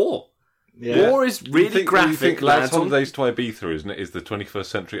 just war. Yeah. War is really graphic. You think Lads Holidays to Ibiza, isn't it, is the 21st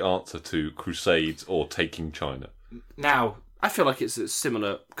century answer to Crusades or taking China? Now, I feel like it's a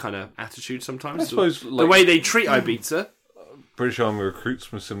similar kind of attitude sometimes. I suppose the way they treat Ibiza. British Army recruits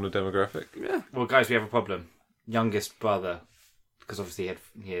from a similar demographic. Yeah. Well, guys, we have a problem. Youngest brother, because obviously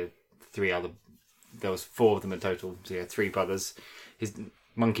he had 3 other. There was 4 of them in total. So he had 3 brothers. His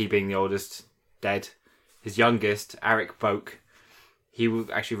Monkey being the oldest, dead. His youngest, Arik Boke. He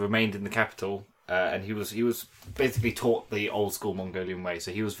actually remained in the capital, and he was basically taught the old school Mongolian way.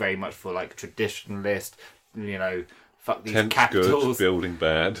 So he was very much for traditionalist, fuck these Tent's capitals, good, building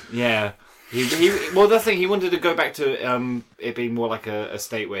bad. Yeah, well, the thing he wanted to go back to it being more like a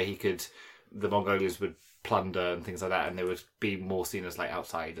state where the Mongolians would plunder and things like that, and they would be more seen as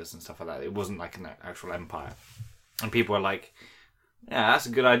outsiders and stuff like that. It wasn't like an actual empire, and people were like, yeah, that's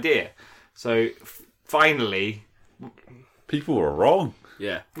a good idea. So finally. People were wrong.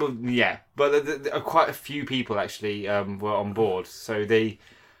 Yeah. Well, yeah, but quite a few people actually were on board. So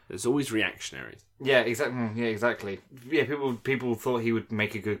there's always reactionaries. Yeah, exactly. Yeah, exactly. Yeah, people thought he would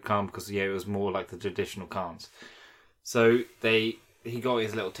make a good Khan because it was more like the traditional Khans. So he got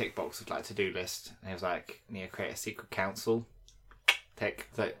his little tick box of to-do list, and he was like, create a secret council. Tick.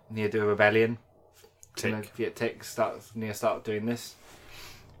 Do a rebellion. Tick. Tick. Start doing this.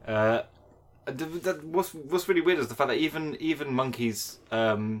 What's really weird is the fact that even Monkey's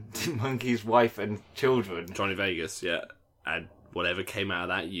wife and children, Johnny Vegas, and whatever came out of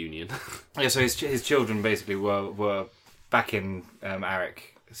that union. Yeah, so his children basically were backing Arik,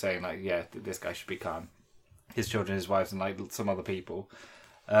 saying this guy should be Khan. His children, his wives, and some other people,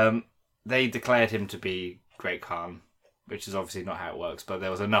 they declared him to be Great Khan, which is obviously not how it works. But there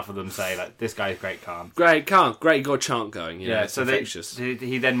was enough of them say this guy is Great Khan. Great Khan, great God chant going. So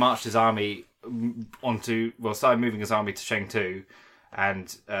he then marched his army started moving his army to Chengdu and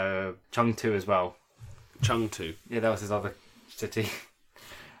Chengdu as well. Chengdu. Yeah, that was his other city.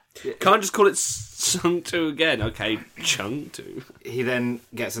 Can't just call it Chengdu again. Okay, Chengdu. He then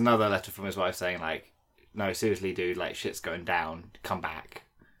gets another letter from his wife saying no, seriously, dude, shit's going down. Come back.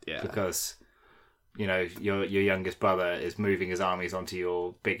 Yeah. Because your youngest brother is moving his armies onto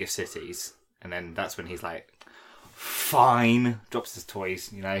your biggest cities, and then that's when he's like, fine, drops his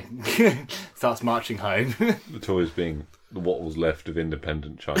toys, starts marching home. The toys being what was left of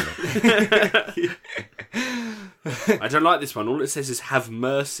independent China. I don't like this one. All it says is "have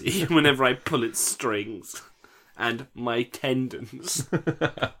mercy" whenever I pull its strings and my tendons.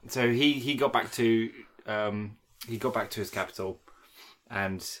 So he got back to his capital,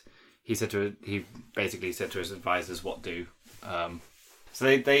 and he basically said to his advisors what do.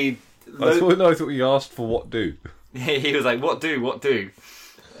 So they. I thought you asked for what do. He was like, what do?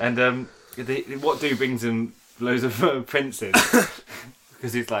 And what do brings him loads of princes.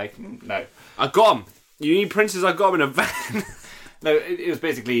 Because he's like, no. I got him. You need princes, I got him in a van. No, it was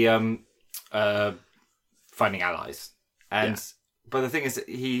basically finding allies. But the thing is,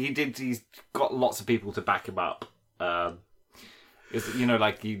 he's got lots of people to back him up. It's,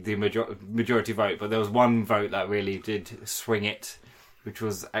 the majority vote. But there was one vote that really did swing it, which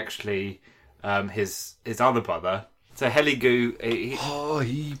was actually his other brother. So Heligu,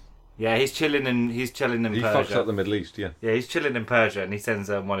 he's chilling in Persia. He fucks up the Middle East, yeah. Yeah, he's chilling in Persia, and he sends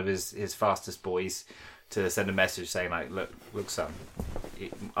one of his fastest boys to send a message saying look, son,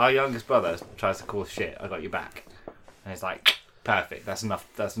 our youngest brother tries to cause shit. I got your back. And he's like, perfect, that's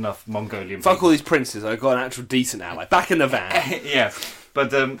enough Mongolian Fuck people. all these princes. I've got an actual decent ally. Back in the van. Yeah,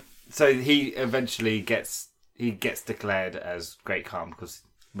 but so he eventually gets declared as Great Khan because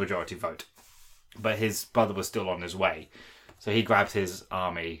majority vote. But his brother was still on his way, so he grabs his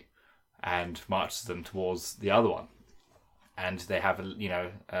army and marches them towards the other one, and they have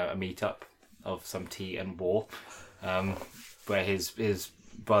a meet-up of some tea and war, where his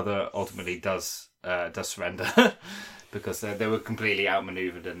brother ultimately does surrender because they were completely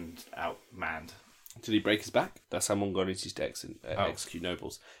outmaneuvered and outmanned. Did he break his back? That's how Mongolians used to execute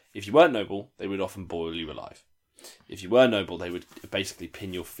nobles. If you weren't noble, they would often boil you alive. If you were noble, they would basically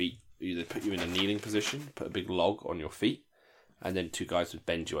pin your feet. Either put you in a kneeling position, put a big log on your feet, and then two guys would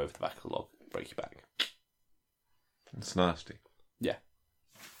bend you over the back of the log, break your back. It's nasty. Yeah.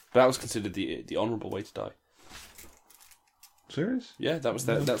 But that was considered the honourable way to die. Serious? Yeah, that's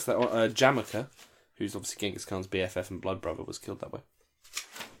Jamaica, who's obviously Genghis Khan's BFF and blood brother, was killed that way.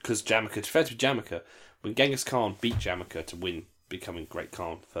 Because Jamaica, to Jamaica, when Genghis Khan beat Jamaica to win becoming Great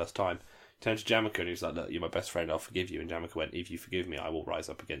Khan the first time, he turned to Jamaica and he was like, look, you're my best friend, I'll forgive you. And Jamaica went, if you forgive me, I will rise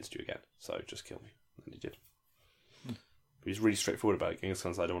up against you again. So just kill me. And he did. He was really straightforward about it. Genghis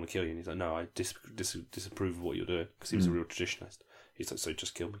Khan's like, I don't want to kill you. And he's like, no, I disapprove of what you're doing. Because he was a real traditionalist. He's like, so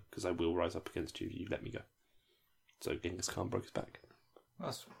just kill me, because I will rise up against you if you let me go. So Genghis Khan broke his back.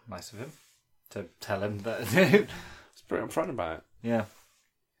 That's nice of him to tell him that. It's pretty upfront about it. Yeah.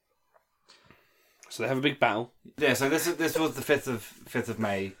 So they have a big battle. Yeah, so this was the 5th of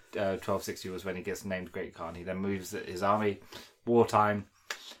May, 1260 was when he gets named Great Khan. He then moves his army, wartime,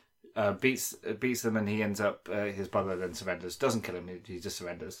 beats them, and he ends up, his brother then surrenders. Doesn't kill him, he just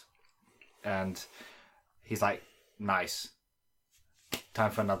surrenders. And he's like, nice.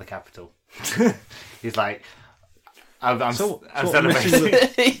 Time for another capital. He's like, I'm celebrating.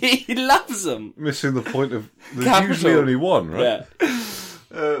 He loves them. Missing the point of there's Capital. usually only one, right?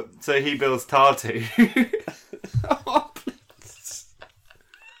 Yeah. So he builds Tartu.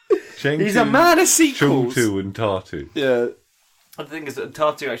 He's a man of sequels. Chengdu and Tartu. Yeah. The thing is that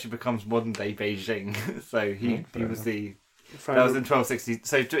Tartu actually becomes modern day Beijing. So he was that was in 1260.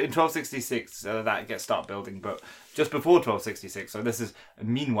 So in 1266 that gets start building, but just before 1266. So this is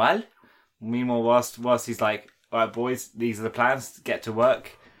meanwhile whilst he's like, all right, boys, these are the plans. Get to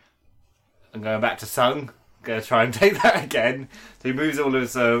work. I'm going back to Sung. Going to try and take that again. So he moves all of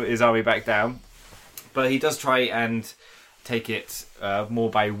his army back down, but he does try and take it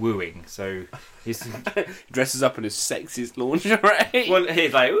more by wooing. So he's dresses up in his sexiest lingerie. well,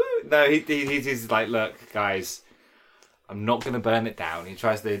 he's like, Woo! No, he's like, look, guys, I'm not going to burn it down. He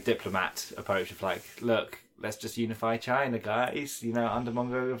tries the diplomat approach of like, look, let's just unify China, guys. Under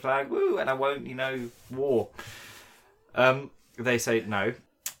Mongolian flag, woo, and I won't, war. They say no.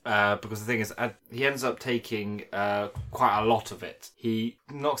 Because the thing is, he ends up taking quite a lot of it. He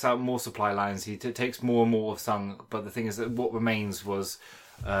knocks out more supply lines. He takes more and more of Sung. But the thing is that what remains was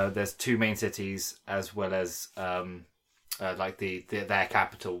there's two main cities as well as like their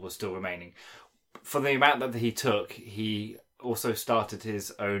capital was still remaining. For the amount that he took, he also started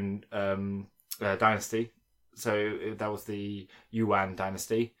his own dynasty. So that was the Yuan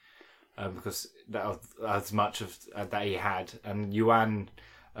dynasty, because that was as much of that he had. And Yuan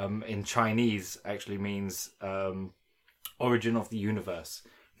in Chinese actually means origin of the universe.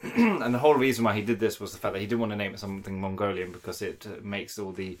 And the whole reason why he did this was the fact that he didn't want to name it something Mongolian, because it makes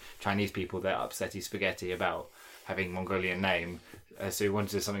all the Chinese people their upsetty spaghetti about having Mongolian name. So he wanted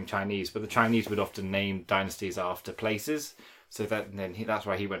to do something Chinese, but the Chinese would often name dynasties after places. So that's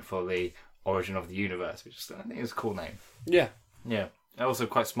why he went for the origin of the universe, which I think is a cool name. Yeah. Yeah. Also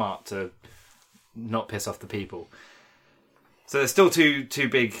quite smart to not piss off the people. So there's still two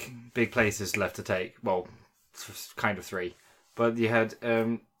big places left to take. Well, kind of three. But you had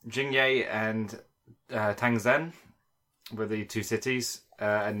Jingye and Tangzhen were the two cities.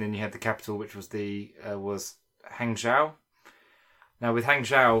 And then you had the capital, which was was Hangzhou. Now with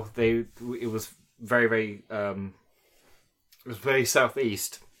Hangzhou, it was very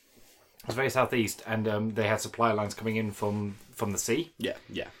southeast. It was very southeast, and they had supply lines coming in from the sea. Yeah,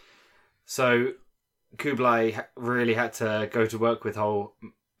 yeah. So Kublai really had to go to work with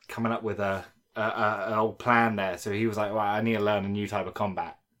coming up with an old plan there. So he was like, "Right, I need to learn a new type of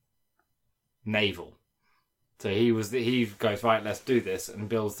combat, naval." So he goes, right, let's do this, and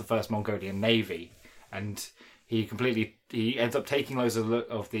builds the first Mongolian navy. And he ends up taking loads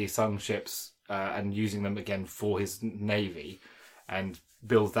of the Sung ships and using them again for his navy, and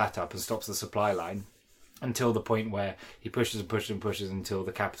builds that up and stops the supply line until the point where he pushes and pushes and pushes until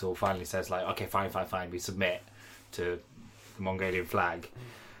the capital finally says, like, okay, fine, we submit to the Mongolian flag.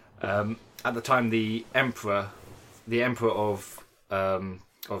 At the time, the emperor the emperor of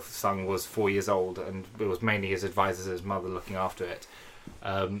Sung was 4 years old, and it was mainly his advisors, his mother, looking after it.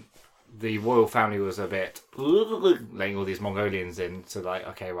 The royal family was a bit letting all these Mongolians in, so like,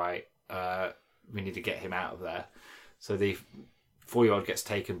 okay, right, we need to get him out of there. So the 4-year-old gets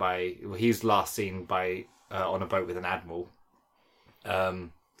taken by. Well, he's last seen by on a boat with an admiral.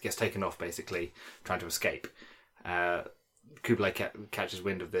 Gets taken off, basically trying to escape. Kublai catches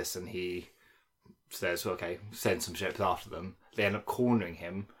wind of this, and he says, "Okay, send some ships after them." They end up cornering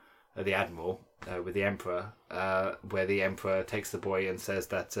him, the admiral, with the emperor, where the emperor takes the boy and says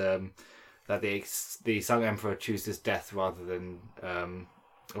that the Sung emperor chooses death rather than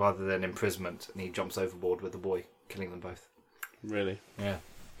imprisonment, and he jumps overboard with the boy, killing them both. Really? Yeah.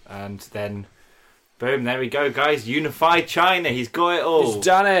 And then, boom, there we go, guys. Unified China. He's got it all. He's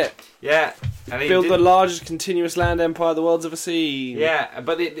done it. Yeah. And Built the largest continuous land empire the world's ever seen. Yeah,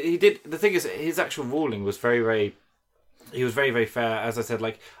 but he did. The thing is, his actual ruling was very, very. He was very, very fair. As I said,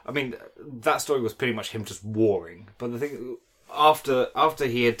 like, I mean, that story was pretty much him just warring. But the thing, after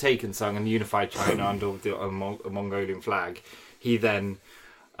he had taken Sung and unified China under a Mongolian flag, he then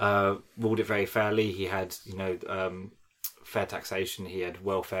ruled it very fairly. He had, fair taxation. He had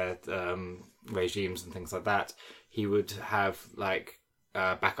welfare regimes and things like that. He would have like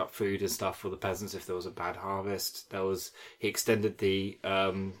backup food and stuff for the peasants if there was a bad harvest. He extended the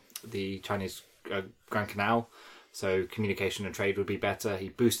Chinese Grand Canal, so communication and trade would be better. He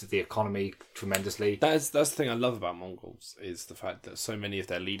boosted the economy tremendously. That's the thing I love about Mongols, is the fact that so many of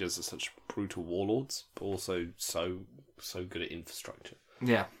their leaders are such brutal warlords, but also so good at infrastructure.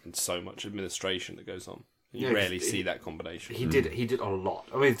 Yeah, and so much administration that goes on. You rarely see that combination. He did a lot.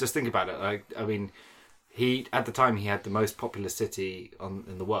 I mean, just think about it. I mean, at the time he had the most populous city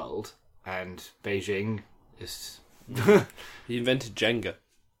in the world, and Beijing is. He invented Jenga.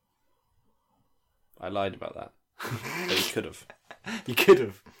 I lied about that. But he could have. You could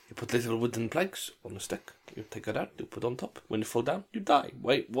have. You put little wooden planks on a stick. You take it out. You put it on top. When you fall down, you die.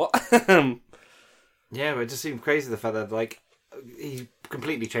 Wait, what? Yeah, but it just seemed crazy the fact that like he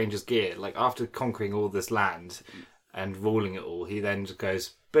completely changes gear. Like after conquering all this land and ruling it all, he then just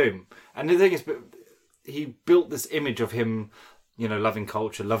goes boom. And the thing is, he built this image of him, loving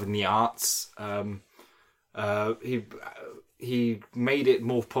culture, loving the arts. He made it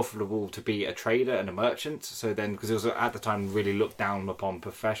more profitable to be a trader and a merchant. So then, because it was at the time really looked down upon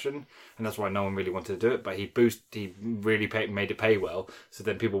profession, and that's why no one really wanted to do it. But he really made it pay well. So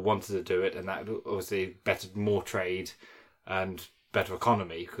then people wanted to do it, and that obviously more trade and better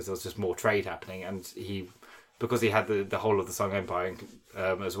economy because there was just more trade happening. And because he had the whole of the Sung Empire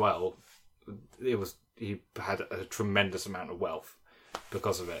as well, he had a tremendous amount of wealth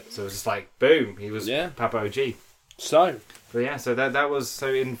because of it. So it was just like boom, he was Papa OG. So that was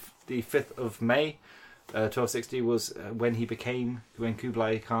in the 5th of May, 1260 was when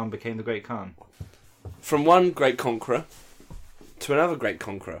Kublai Khan became the Great Khan. From one great conqueror to another great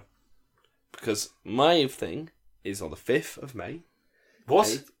conqueror, because my thing is on the 5th of May.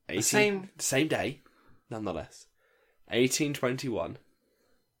 What? The same day, nonetheless. 1821.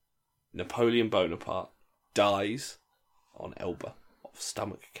 Napoleon Bonaparte dies on Elba of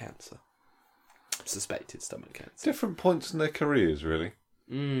stomach cancer. Suspected stomach cancer. Different points in their careers, really.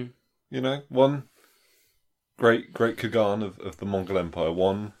 One great Khagan of the Mongol Empire.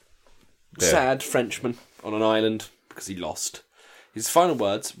 One sad Frenchman on an island because he lost. His final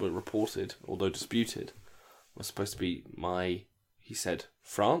words were reported, although disputed, were supposed to be he said,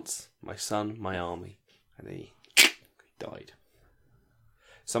 France, my son, my army. And then he died.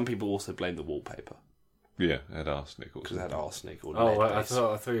 Some people also blame the wallpaper. Yeah, it had arsenic also. Because it had arsenic or lead base.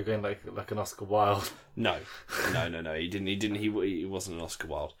 I thought you were going like an Oscar Wilde. No. He didn't. He wasn't an Oscar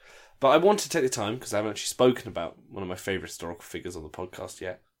Wilde. But I want to take the time, because I haven't actually spoken about one of my favourite historical figures on the podcast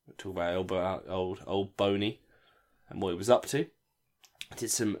yet. I talk about old Boney and what he was up to. I did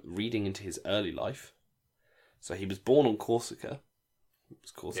some reading into his early life. So he was born on Corsica. He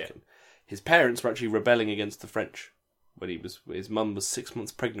was Corsican. Yeah. His parents were actually rebelling against the French when his mum was 6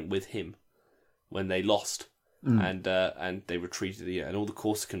 months pregnant with him when they lost, and they retreated. And all the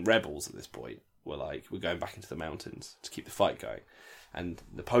Corsican rebels at this point were like, we're going back into the mountains to keep the fight going. And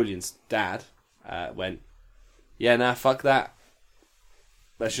Napoleon's dad went, fuck that.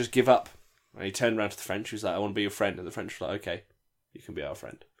 Let's just give up. And he turned around to the French. He was like, I want to be your friend. And the French were like, okay, you can be our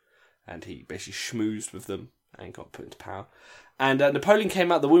friend. And he basically schmoozed with them and got put into power. And Napoleon came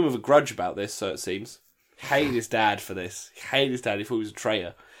out the womb with a grudge about this, so it seems. Hated his dad for this. He hated his dad. He thought he was a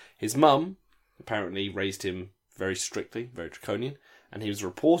traitor. His mum apparently raised him very strictly, very draconian, and he was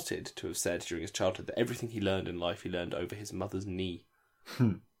reported to have said during his childhood that everything he learned in life he learned over his mother's knee.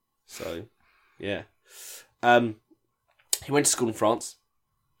 So, yeah. He went to school in France,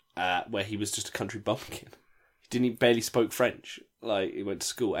 where he was just a country bumpkin. He barely spoke French. Like, he went to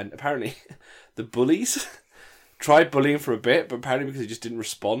school, and apparently the bullies tried bullying for a bit, but apparently because he just didn't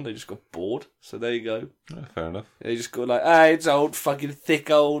respond, they just got bored. So there you go. Yeah, fair enough. They just got like, "Hey, it's old fucking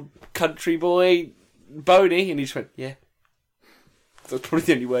thick old country boy, Boney," and he just went, "Yeah." That's probably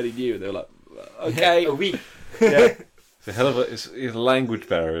the only word he knew. And they were like, "Okay, Oui. yeah." It's a hell of it's a language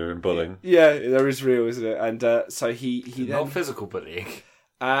barrier in bullying. Yeah, there is real, isn't it? And so he then, Not physical bullying.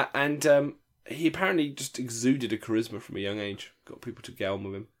 and he apparently just exuded a charisma from a young age. Got people to get on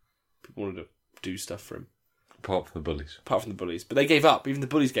with him. People wanted to do stuff for him. Apart from the bullies. Apart from the bullies, but they gave up. Even the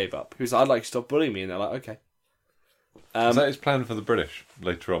bullies gave up. He was like, "I'd like you to stop bullying me," and they're like, "Okay." Is that his plan for the British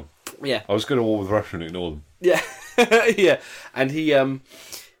later on? Yeah, I was going to war with Russia and ignore them. yeah, yeah. And he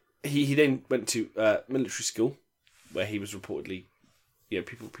then went to military school, where he was reportedly,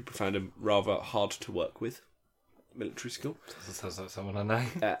 people found him rather hard to work with. Military school. That sounds like someone I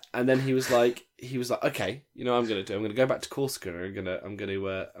know. And then he was like, "Okay, you know what I'm going to do? I'm going to go back to Corsica and I'm going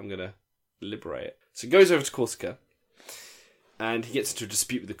to liberate it." So he goes over to Corsica, and he gets into a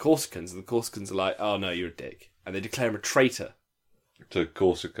dispute with the Corsicans, and the Corsicans are like, "Oh no, you're a dick," and they declare him a traitor To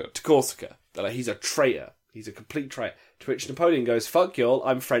Corsica. to Corsica. They're like, "He's a traitor. He's a complete traitor." To which Napoleon goes, "Fuck y'all,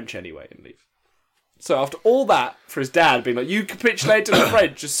 I'm French anyway," and leaves. So after all that, for his dad being like, "You capitulate to the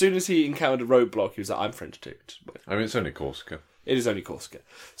French," as soon as he encountered a roadblock, he was like, "I'm French too." I mean, it's only Corsica. It is only Corsica.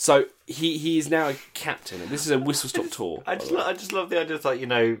 So he is now a captain, and this is a whistle-stop tour. I just love the idea of, like,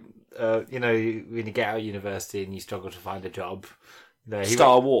 when you get out of university and you struggle to find a job.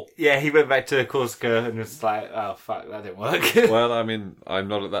 Start a war. Yeah, he went back to Corsica and was like, "Oh fuck, that didn't work." Well, I mean, I'm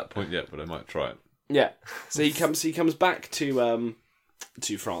not at that point yet, but I might try it. Yeah. So he comes back to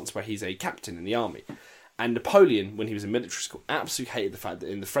France, where he's a captain in the army. And Napoleon, when he was in military school, absolutely hated the fact that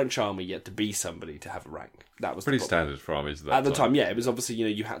in the French army you had to be somebody to have a rank. That was Pretty the problem. standard for armies at that At the time, yeah, it was obviously,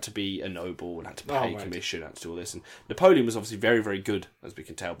 you had to be a noble and had to pay commission, had to do all this. And Napoleon was obviously very, very good, as we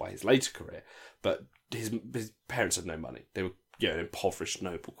can tell by his later career. But his parents had no money. They were, an impoverished,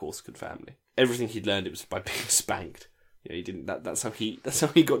 noble Corsican family. Everything he'd learned, it was by being spanked. He didn't. That's how he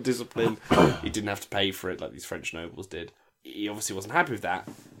got discipline. He didn't have to pay for it like these French nobles did. He obviously wasn't happy with that.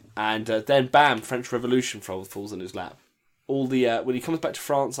 And then, bam! French Revolution falls in his lap. All the when he comes back to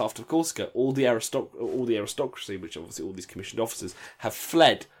France after Corsica, all the aristocracy, which obviously all these commissioned officers, have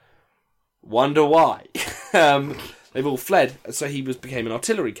fled. Wonder why? They've all fled. So he became an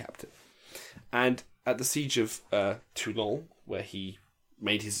artillery captain. And at the siege of Toulon, where he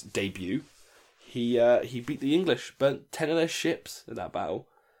made his debut, he beat the English, burnt 10 of their ships in that battle.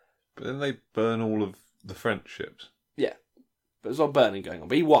 But then they burn all of the French ships. Yeah. But there's a lot of burning going on.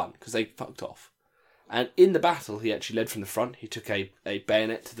 But he won, because they fucked off. And in the battle, he actually led from the front. He took a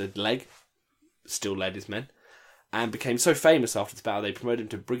bayonet to the leg, still led his men, and became so famous after the battle, they promoted him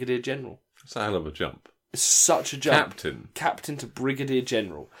to Brigadier General. It's a hell of a jump. It's such a jump. Captain to Brigadier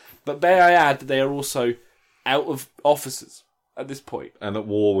General. But may I add that they are also out of officers at this point. And at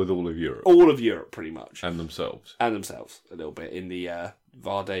war with all of Europe. All of Europe, pretty much. And themselves. And themselves, a little bit, in the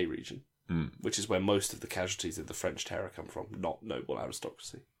Vendée region. Which is where most of the casualties of the French terror come from, not noble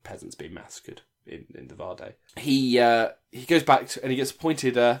aristocracy. Peasants being massacred in the Vendée. He goes back and he gets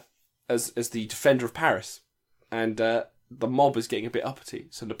appointed as the defender of Paris. And the mob is getting a bit uppity.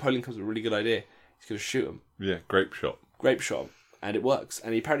 So Napoleon comes with a really good idea. He's going to shoot him. Yeah, grape shot. And it works.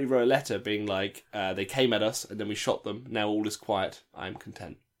 And he apparently wrote a letter being like, they came at us and then we shot them. Now all is quiet. I am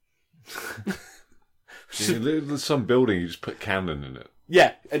content. There's some building, you just put cannon in it.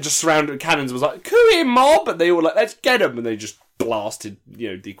 Yeah, and just surrounded with cannons. Was like, "Coup in mob!" And they were like, "Let's get them!" And they just blasted,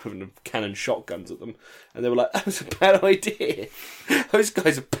 the equivalent of cannon shotguns at them. And they were like, "That was a bad idea. Those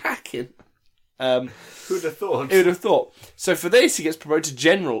guys are packing." Who'd have thought? Who'd have thought? So for this, he gets promoted to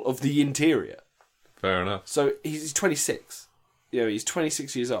General of the Interior. Fair enough. So he's 26. He's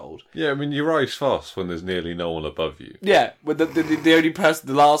 26 years old. Yeah, I mean, you rise fast when there's nearly no one above you. Yeah, but the only person,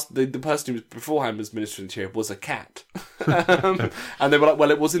 the person who was beforehand was Minister of the Interior was a cat. And they were like,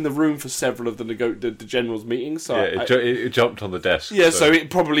 well, it was in the room for several of the general's meetings. So yeah, it jumped on the desk. Yeah, so it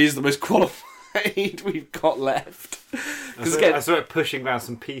probably is the most qualified we've got left. I saw it pushing down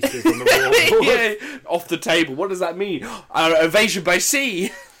some pieces on the wall. Yeah, off the table. What does that mean? Invasion by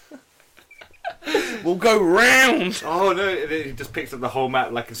sea. We'll go round. Oh no! It just picks up the whole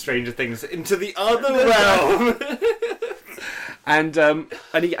map like in Stranger Things into the other realm. And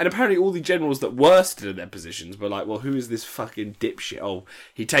apparently all the generals that were still in their positions were like, well, who is this fucking dipshit? Oh,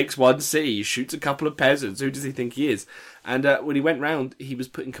 he takes one city, he shoots a couple of peasants. Who does he think he is? And when he went round, he was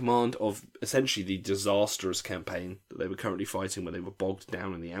put in command of essentially the disastrous campaign that they were currently fighting, where they were bogged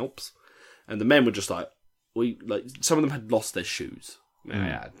down in the Alps. And the men were just like, some of them had lost their shoes.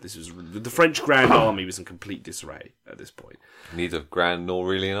 Yeah, this was the French Grand Army was in complete disarray at this point. Neither grand nor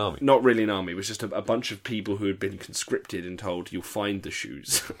really an army. Not really an army; it was just a bunch of people who had been conscripted and told, "You'll find the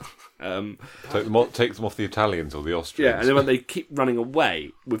shoes." Take them off the Italians or the Austrians. Yeah, and then when they keep running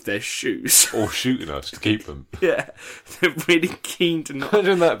away with their shoes, or shooting us to keep them. yeah, they're really keen to not,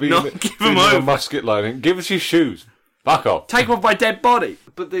 Imagine that being, not give them being a over. musket line. Give us your shoes. Fuck off. Take them off my dead body.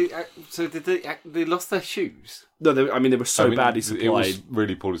 But so did they lost their shoes? No, they were so badly supplied. It was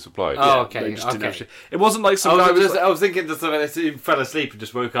really poorly supplied. Oh, okay. They just didn't Okay. have shit. It wasn't like some guy was I was thinking that they fell asleep and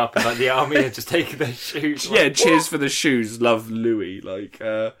just woke up and the army had just taken their shoes. yeah, cheers for the shoes, love Louis.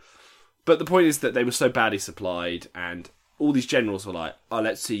 But the point is that they were so badly supplied, and all these generals were like, "Oh,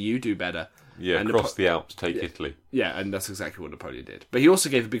 let's see you do better." Yeah, and cross the Alps, take Italy. Yeah, and that's exactly what Napoleon did. But he also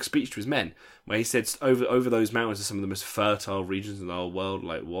gave a big speech to his men, where he said, "Over those mountains are some of the most fertile regions in the whole world.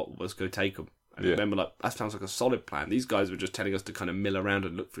 Like, let's go take them." And the men were like, "That sounds like a solid plan." These guys were just telling us to kind of mill around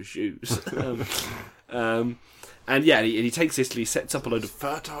and look for shoes. And he takes Italy, sets up a load of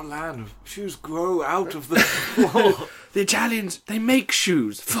Fertile land, shoes grow out of the wall. the Italians. They make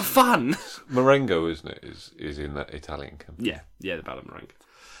shoes for fun. Marengo, isn't it? Is in that Italian campaign. Yeah, the Battle of Marengo.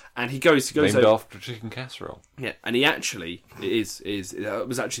 And he goes Named over, after chicken casserole. yeah, and he actually it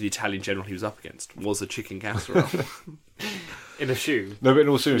was actually the Italian general he was up against was a chicken casserole. In a shoe. No, but in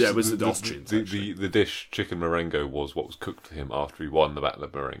all seriousness, Yeah, it was the Austrians, The dish chicken Marengo was what was cooked to him after he won the Battle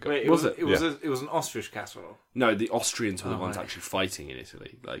of Marengo. Wait, Was it? It was an ostrich casserole. No, the Austrians were the ones right. actually fighting in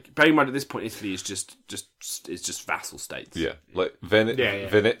Italy. Like, bearing in mind at this point, Italy is just vassal states. Yeah, like Yeah.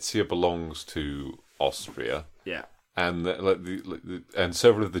 Venezia belongs to Austria, Yeah. and and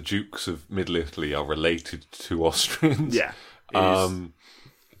several of the dukes of Middle Italy are related to Austrians. Yeah. It is.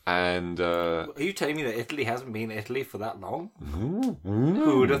 And Are you telling me that Italy hasn't been Italy for that long?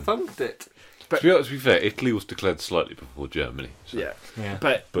 Who would have thunked it? to be fair, Italy was declared slightly before Germany. So. yeah.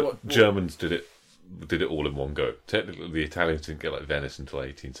 But Germans did it all in one go. Technically, the Italians didn't get like Venice until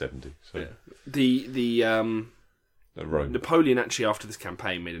 1870. So the Rome. Napoleon actually, after this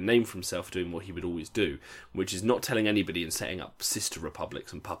campaign, made a name for himself doing what he would always do, which is not telling anybody and setting up sister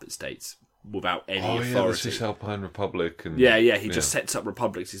republics and puppet states without any Oh yeah, the authority. Cisalpine Republic. And, He just sets up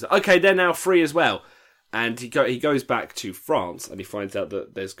republics. He's like, okay, they're now free as well. And he goes back to France and he finds out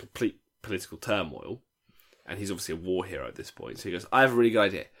that there's complete political turmoil. And he's obviously a war hero at this point. So he goes, I have a really good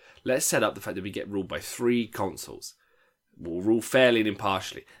idea. Let's set up the fact that we get ruled by 3 consuls. We'll rule fairly and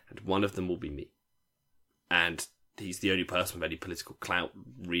impartially. And one of them will be me. And he's the only person with any political clout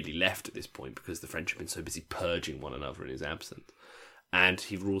really left at this point because the French have been so busy purging one another in his absence. And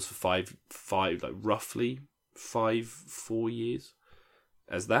he rules for roughly 4 years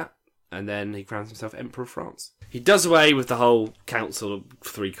as that. And then he crowns himself Emperor of France. He does away with the whole council of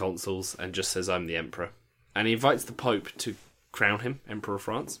 3 consuls and just says, I'm the Emperor. And he invites the Pope to crown him Emperor of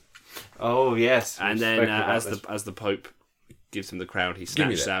France. Oh yes. And then as the Pope gives him the crown, he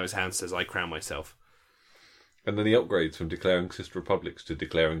snatches out his hand and says, I crown myself. And then he upgrades from declaring sister republics to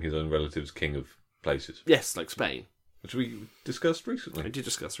declaring his own relatives king of places, Yes, like Spain. which we discussed recently. I did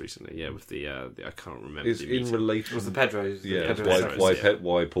discuss recently, yeah, with the I can't remember. It's the in meeting. relation. was the Pedro's. Yeah, Pedro's,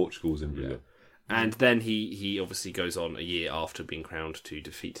 why Portugal's in Brazil. And then he obviously goes on a year after being crowned to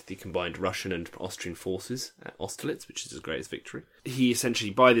defeat the combined Russian and Austrian forces at Austerlitz, which is his greatest victory. He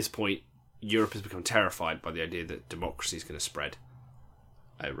essentially, by this point, Europe has become terrified by the idea that democracy is going to spread.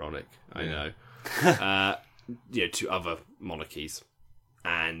 Ironic, I know. To other monarchies.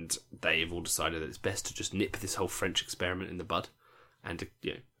 And they've all decided that it's best to just nip this whole French experiment in the bud and to,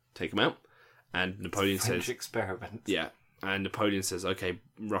 take them out. And Napoleon French says... experiment. Yeah. And Napoleon says, okay,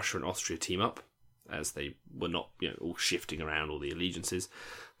 Russia and Austria team up, as they were not, all shifting around all the allegiances.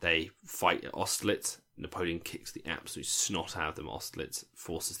 They fight at Austerlitz. Napoleon kicks the absolute snot out of them at Austerlitz,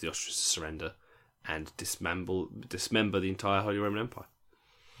 forces the Austrians to surrender, and dismember the entire Holy Roman Empire.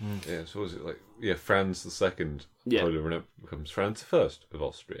 Yeah, so was it like Franz II Yeah. Holy Roman Empire becomes Franz I of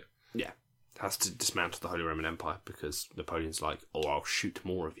Austria. Yeah. Has to dismantle the Holy Roman Empire because Napoleon's like, I'll shoot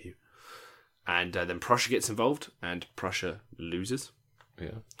more of you. And then Prussia gets involved, and Prussia loses.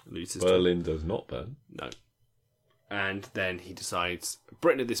 Yeah, Loses Berlin does not burn. No. And then he decides...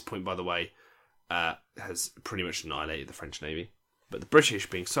 Britain at this point, by the way, has pretty much annihilated the French Navy. But the British,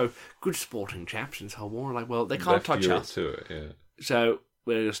 being so good sporting chaps in this whole war, are like, well, they can't Left touch Europe us. to it, yeah. So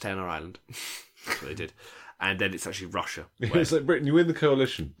we're going to stay on our island. That's what they did. And then it's actually Russia. It's like Britain, you win the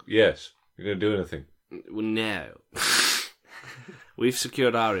coalition. Yes. You're going to do anything. Well, no. We've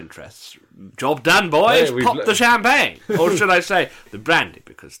secured our interests. Job done, boys. Hey, Pop the champagne. Or should I say, the brandy,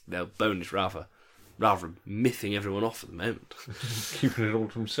 because they'll bone it rather rather than miffing everyone off at the moment. Keeping it all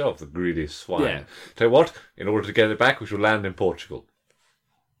to himself, the greediest swine. Yeah. Tell you what, in order to get it back, we shall land in Portugal.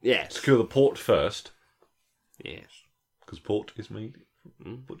 Yes. Secure the port first, Yes. because port is made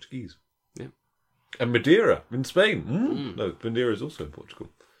from Portuguese. Yeah. And Madeira in Spain. No, Madeira is also in Portugal.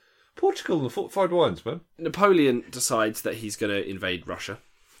 Portugal and the fortified wines, man. Napoleon decides that he's going to invade Russia,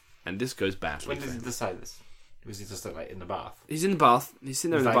 and this goes badly. When did he decide this? Was he just like in the bath? He's in the bath. He's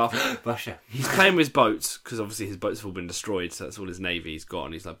sitting there in the bath. Russia. He's playing with his boats, because obviously his boats have all been destroyed, so that's all his navy he's got,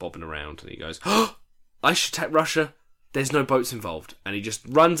 and he's like bobbing around, and he goes, "Oh, I should attack Russia. There's no boats involved." And he just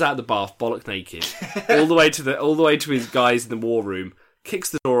runs out of the bath, bollock naked, all the way to his guys in the war room, kicks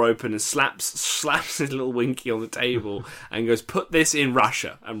the door open and slaps his little winky on the table and goes, "Put this in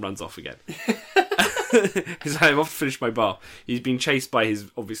Russia," and runs off again. He's like, "I'm off to finish my bath." He's been chased by his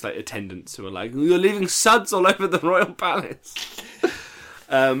obvious attendants who are like, "You're leaving suds all over the royal palace."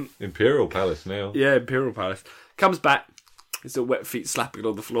 Imperial Palace now. Yeah, Imperial Palace. Comes back, his little wet feet slapping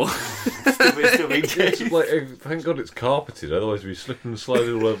on the floor. Still being chased. Thank God it's carpeted, otherwise we'd be slipping and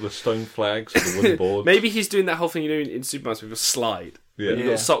sliding all over the stone flags and the wooden boards. Maybe he's doing that whole thing you do in Supermarkets with a slide. Yeah. He's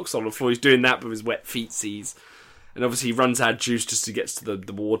got socks on the floor. He's doing that with his wet feetsies. And obviously he runs out of juice just to get to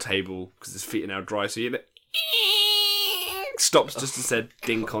the war table because his feet are now dry. So he stops just to said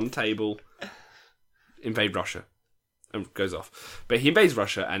dink on table. Invade Russia. And goes off. But he invades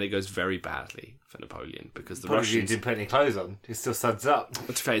Russia and it goes very badly for Napoleon because the Probably Russians... didn't put any clothes on. He still suds up.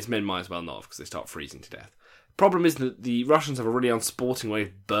 But to be fair, his men might as well not have because they start freezing to death. Problem is that the Russians have a really unsporting way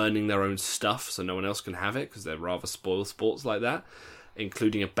of burning their own stuff so no one else can have it because they're rather spoil sports like that,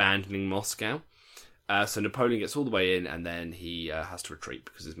 including abandoning Moscow. So Napoleon gets all the way in and then he has to retreat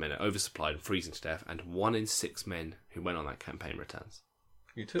because his men are oversupplied and freezing to death, and 1 in 6 men who went on that campaign returns.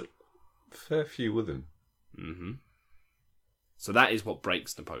 He took a fair few with him. Mm-hmm. So that is what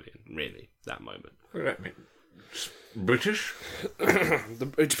breaks Napoleon, really, that moment. British? To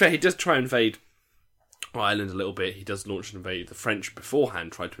be fair, he does try and invade Ireland a little bit. He does launch and invade. The French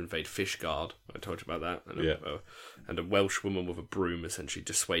beforehand tried to invade Fishguard. I told you about that. And a Welsh woman with a broom essentially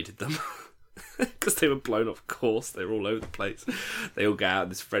dissuaded them. Because they were blown off course. They were all over the place. They all get out.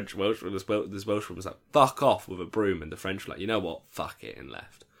 This Welsh woman was like, "Fuck off," with a broom. And the French were like, "You know what? Fuck it," and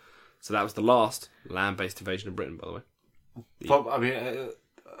left. So that was the last land-based invasion of Britain, by the way.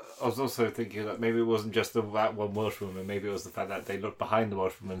 I was also thinking that maybe it wasn't just that one Welsh woman. Maybe it was the fact that they looked behind the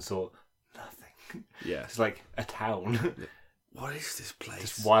Welsh woman and saw nothing. Yeah. It's like a town. What is this place?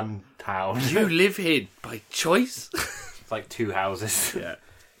 Just one town. You live here by choice? It's like 2 houses. Yeah.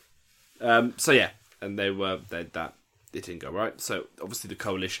 And it didn't go right. So obviously the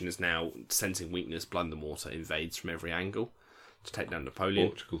coalition is now sensing weakness, blood in the water, invades from every angle to take down Napoleon.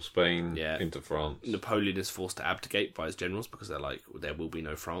 Portugal, Spain, into France. Napoleon is forced to abdicate by his generals because they're like, there will be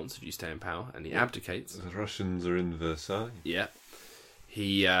no France if you stay in power, and he abdicates. The Russians are in Versailles. Yeah.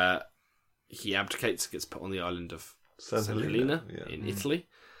 He abdicates, gets put on the island of St. Helena in Italy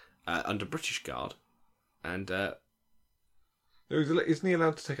under British Guard, and isn't he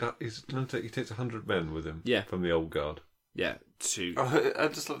allowed to take? He takes 100 men with him. Yeah. From the old guard. Yeah. I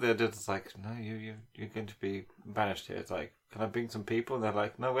just love the idea. It's like, no, you're going to be banished here. It's like, can I bring some people? And they're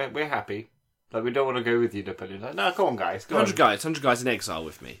like, no, we're happy. Like, we don't want to go with you, Napoleon. Like, no, come on, guys. 100 guys in exile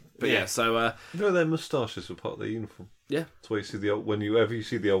with me. But so their moustaches were part of their uniform. Yeah. That's why you see the old. Whenever you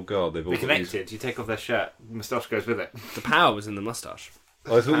see the old guard, they've all they're connected. You take off their shirt, moustache goes with it. The power was in the moustache.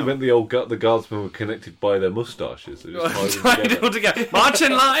 I thought you meant the guardsmen were connected by their moustaches. They just tied them all together. March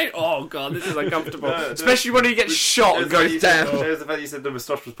in line. Oh god, this is uncomfortable. Especially when he gets shot and goes down. There's the fact you said the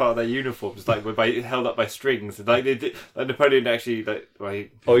moustache was part of their uniform, just like held up by strings. And like they did, like Napoleon actually they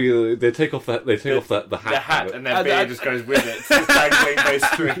take off that. They take off the hat. The hat, and their beard just goes with it, just dangling by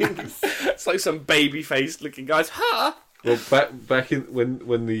strings. It's like some baby-faced looking guys. Ha! Well, back in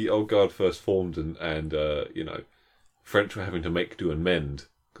when the old guard first formed and French were having to make do and mend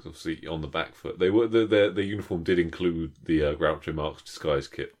because obviously on the back foot. They were their uniform did include the Groucho Marx disguise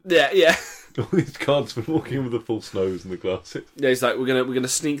kit. Yeah. All these guardsmen walking in with the false nose and the glasses. Yeah, he's like, we're gonna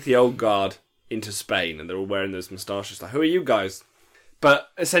sneak the old guard into Spain, and they're all wearing those moustaches. Like, who are you guys?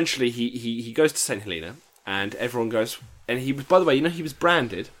 But essentially, he goes to St. Helena, and everyone goes. And he was, by the way, he was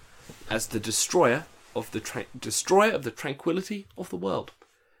branded as the destroyer of the tranquility of the world,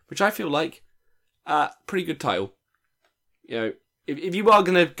 which I feel like pretty good title. If you are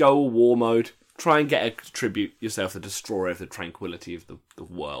going to go war mode, try and attribute yourself the destroyer of the tranquility of the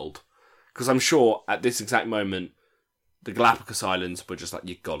world. Because I'm sure at this exact moment, the Galapagos Islands were just like,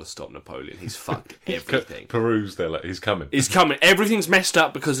 you got to stop Napoleon. He's fucked everything. Peru's there, like, he's coming. He's coming. Everything's messed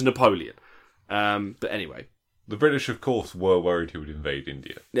up because of Napoleon. But anyway. The British, of course, were worried he would invade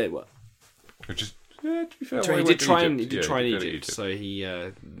India. They were. Which is Yeah, to be fair, So why he went did to try in Egypt? Egypt, Egypt. so he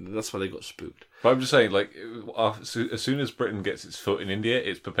that's why they got spooked. But I'm just saying, like, as soon as Britain gets its foot in India,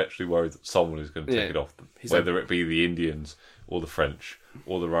 it's perpetually worried that someone is going to take Yeah. it off them, He's whether it be the Indians or the French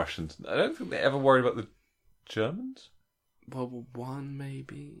or the Russians. I don't think they're ever worried about the Germans. World War One,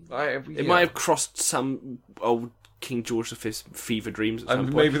 maybe. Yeah. It might have crossed some old King George V's fever dreams at some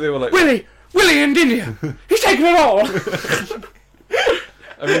And point. maybe they were like, Willie and India, he's taken it all.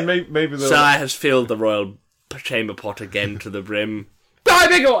 I mean, maybe they were. Sire has filled the royal chamber pot again to the brim. Buy a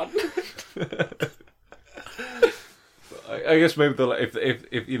bigger one. I guess maybe they're like,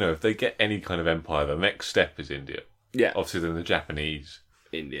 if they get any kind of empire, the next step is India. Yeah, Obviously, then the Japanese.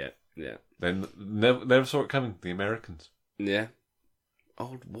 India. Yeah, Then never saw it coming. The Americans. yeah.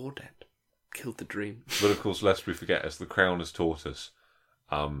 Old war dead. Killed the dream. But of course, lest we forget, as the Crown has taught us,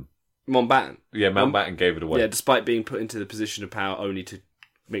 Mountbatten. Mountbatten gave it away. Yeah, despite being put into the position of power only to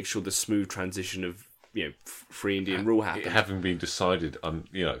make sure the smooth transition of free Indian rule happened. Having been decided on,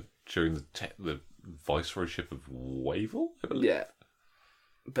 during the viceroyship of Wavell, I believe. Yeah.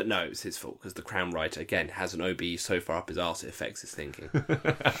 But no, it's his fault, because the Crown writer, again, has an OBE so far up his arse it affects his thinking.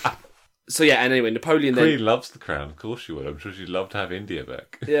 So yeah, and anyway, Napoleon then... Queen loves the Crown, of course she would. I'm sure she'd love to have India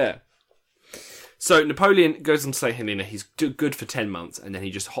back. Yeah. So Napoleon goes on to St. Helena. He's good for 10 months, and then he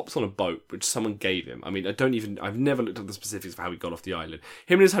just hops on a boat, which someone gave him. I mean, I've never looked at the specifics of how he got off the island.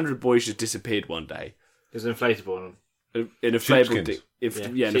 Him and his 100 boys just disappeared one day. It was inflatable. In a flayable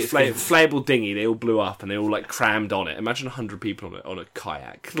Sheepskins. flayable dinghy. They all blew up, and they all like crammed on it. Imagine 100 people on a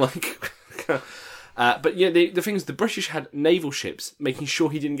kayak. Like, but yeah, the thing is, the British had naval ships making sure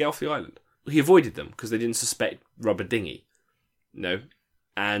he didn't get off the island. He avoided them because they didn't suspect rubber dinghy. No,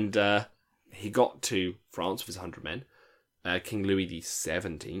 and he got to France with his 100 men. King Louis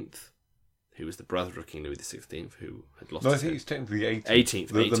XVII, who was the brother of King Louis XVI, who had lost. No, I his think head. he's technically the 18th.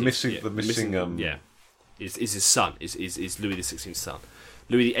 The missing. Yeah, is his son is Louis XVI's son,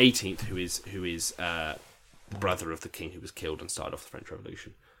 Louis XVIII, who is brother of the king who was killed and started off the French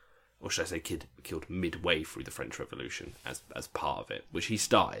Revolution, or should I say, killed midway through the French Revolution as part of it, which he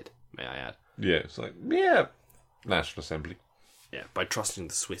started. May I add? Yeah, it's like National Assembly. Yeah, by trusting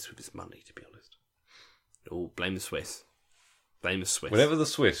the Swiss with his money. To be honest, oh, blame the Swiss. Blame the Swiss. Whenever the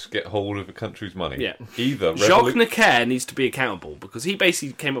Swiss get hold of a country's money, Yeah. either Jacques Necker needs to be accountable, because he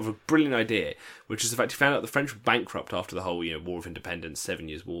basically came up with a brilliant idea, which is the fact he found out the French were bankrupt after the whole War of Independence, 7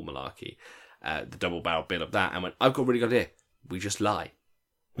 Years' War malarkey, the double-barrel bill of that, and went, I've got a really good idea. We just lie.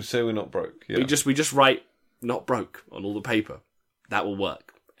 we say we're not broke. Yeah. We just write "not broke" on all the paper. That will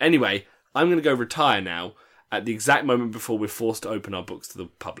work. Anyway, I'm going to go retire now at the exact moment before we're forced to open our books to the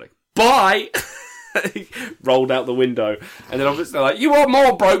public. Bye! He rolled out the window, and then obviously they're like, "You are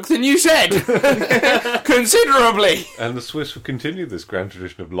more broke than you said, considerably." And the Swiss will continue this grand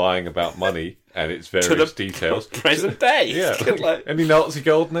tradition of lying about money and its various details. Present day. Yeah. Like, Any Nazi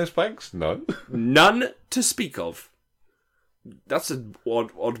gold in those banks? No. none to speak of. That's an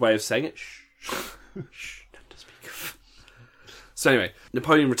odd way of saying it. Shh. Shh. None to speak of. So anyway,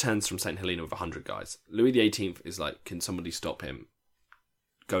 Napoleon returns from St. Helena with 100 guys. Louis XVIII is like, can somebody stop him?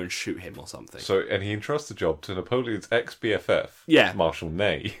 Go and shoot him or something. And he entrusts the job to Napoleon's ex-BFF, Yeah. Marshal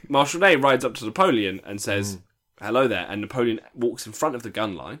Ney. Marshal Ney rides up to Napoleon and says, hello there. And Napoleon walks in front of the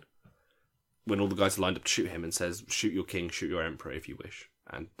gun line when all the guys are lined up to shoot him and says, shoot your king, shoot your emperor if you wish.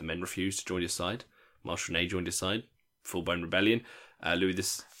 And the men refused to join his side. Marshal Ney joined his side. Full-blown rebellion. Louis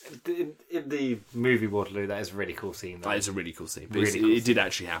this... In the movie Waterloo, that is a really cool scene. That is a really cool scene. But Really cool it did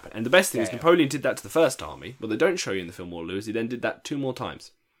actually happen. And the best thing is Yeah. Napoleon did that to the First Army. What they don't show you in the film Waterloo is he then did that 2 more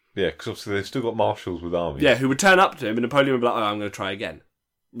times. Yeah, because obviously they've still got marshals with armies. Yeah, who would turn up to him and Napoleon would be like, oh, I'm going to try again.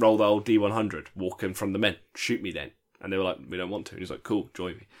 Roll the old D100. Walk in from the men. Shoot me then. And they were like, we don't want to. And he's like, cool,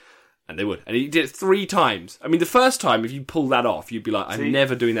 join me. And they would. And he did it 3 times. I mean, the first time, if you pull that off, you'd be like, I'm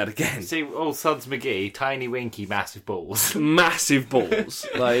never doing that again. See, old Suds McGee, tiny winky, massive balls. Massive balls.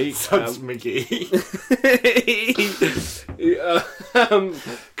 Like, Suds McGee.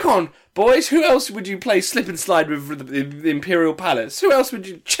 come on, boys. Who else would you play slip and slide with the Imperial Palace? Who else would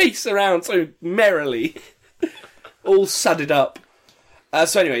you chase around so merrily? All sudded up.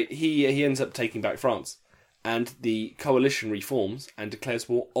 So anyway, he ends up taking back France. And the coalition reforms and declares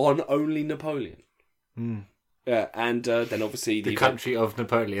war on only Napoleon. Yeah, and then obviously... The country of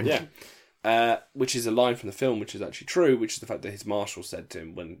Napoleon. Yeah. Which is a line from the film, which is actually true, which is the fact that his marshal said to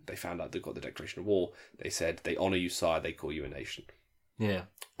him when they found out they got the declaration of war, they said, they honour you, sire, they call you a nation. Yeah.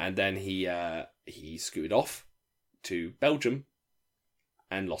 And then he scooted off to Belgium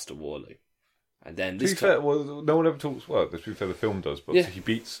and lost at Waterloo. And then To this be fair, well, no one ever talks. Well, to be fair, the film does, but Yeah. he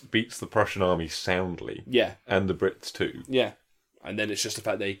beats the Prussian army soundly, Yeah, and the Brits too. yeah. And then it's just the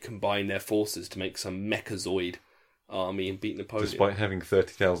fact they combine their forces to make some Mechazoid army and beat Napoleon. Despite having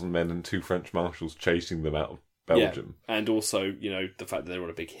 30,000 men and 2 French marshals chasing them out of Belgium. Yeah. And also, the fact that they were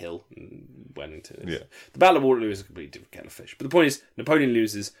on a big hill in Wellington. Yeah. The Battle of Waterloo is a completely different kettle of fish. But the point is, Napoleon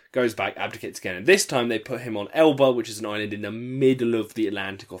loses, goes back, abdicates again. And this time they put him on Elba, which is an island in the middle of the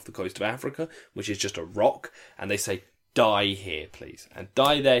Atlantic off the coast of Africa, which is just a rock. And they say, die here, please. And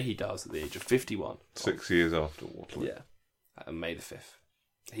die there he does at the age of 51. 6 years after Waterloo. Yeah. On May the 5th.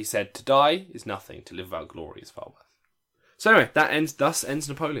 He said, to die is nothing, to live without glory is far worse. So anyway, thus ends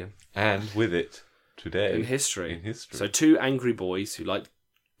Napoleon. And with it, today... In history. In history. So 2 angry boys who like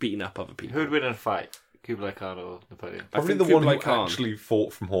beating up other people. Who would win in a fight? Kublai Khan or Napoleon? Probably I the think one who Kublai Khan. actually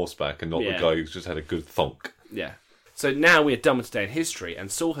fought from horseback and not the guy who's just had a good thonk. Yeah. So now we are done with today in history,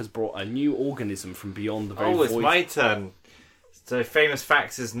 and Saul has brought a new organism from beyond the very It's void. my turn. So famous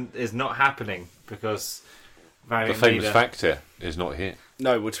facts is not happening because The famous fact here is not here.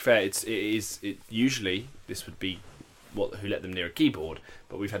 No, well, to be fair, it usually this would be who let them near a keyboard,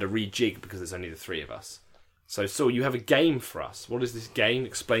 but we've had a rejig because there's only the 3 of us. So Saul, you have a game for us. What is this game?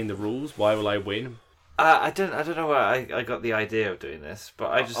 Explain the rules. Why will I win? I don't know where I got the idea of doing this,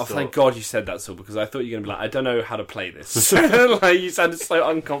 but I just thought... thank God you said that, Saul, because I thought you were going to be like, I don't know how to play this. Like, you sounded so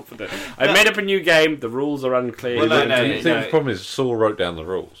unconfident. I made up a new game. The rules are unclear. Well, no, Do you think the problem is Saul wrote down the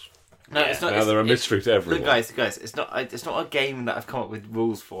rules? No, it's not. Now they're a mystery to everyone. Look, guys, it's not a game that I've come up with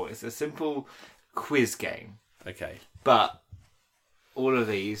rules for. It's a simple quiz game. Okay. But all of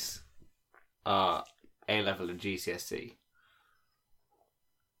these are A-level and GCSE.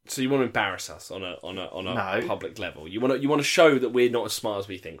 So you want to embarrass us on a No. public level? You want to show that we're not as smart as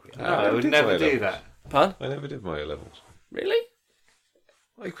we think we are? No, I would never do that. Pardon? I never did my A-levels. Really?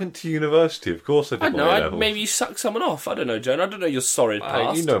 I went to university, of course I did I don't my know. A-levels. Maybe you suck someone off. I don't know, Joan. I don't know your sorry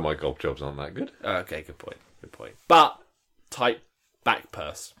past. You know my gob jobs aren't that good. Okay, good point. Good point. But type back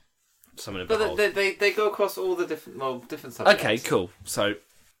purse. Someone in But they go across all the different subjects. Okay, cool. So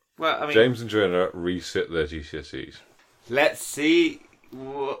Well, I mean, James and Joanna resit their GCSEs. let's see.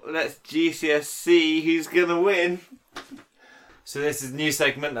 Let's GCSE who's gonna win. So this is a new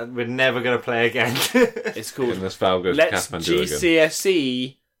segment that we're never gonna play again. it's called Unless Val goes Let's to Kathmandu again.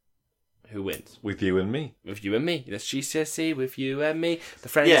 GCSE. Who wins? With you and me. With you and me. Let's GCSE with you and me. The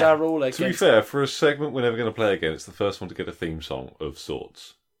friends Yeah. are all against. To be fair, for a segment we're never going to play again, it's the first one to get a theme song of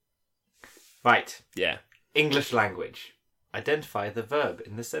sorts. Right. Yeah. English language. Identify the verb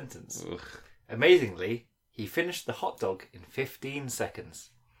in the sentence. Ugh. Amazingly, he finished the hot dog in 15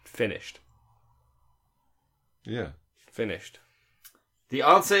 seconds. Finished. Yeah. Finished. The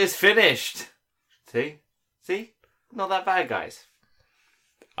answer is finished. See? Not that bad, guys.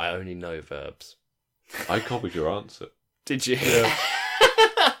 I only know verbs. I copied your answer. Did you?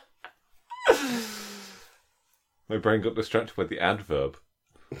 My brain got distracted by the adverb.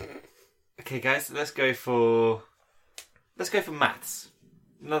 Okay, guys, let's go for maths.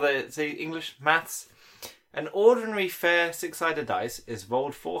 English maths. An ordinary fair 6-sided dice is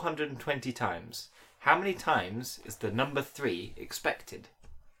rolled 420 times. How many times is the number 3 expected?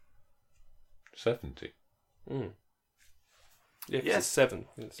 70. Yeah, 'cause Yes. it's 7.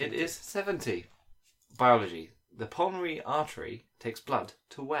 It is 70. Biology. The pulmonary artery takes blood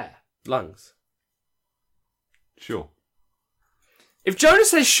to where? Lungs. Sure. If Jonah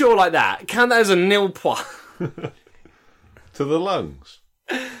says sure like that, count that as a nil point. To the lungs.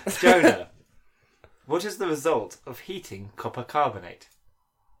 Jonah. What is the result of heating copper carbonate?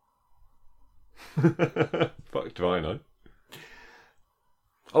 Fuck, do I know?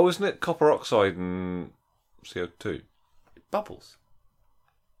 Oh, isn't it copper oxide and CO2? Bubbles.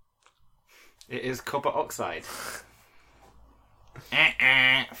 It is copper oxide. For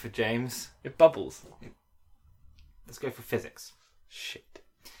James. It bubbles. Let's go for physics. Shit.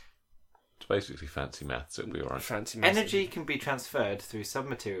 It's basically fancy maths, it'll be alright. Fancy message. Energy can be transferred through some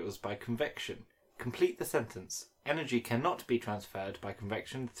materials by convection. Complete the sentence. Energy cannot be transferred by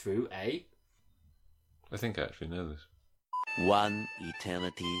convection through a... I think I actually know this. One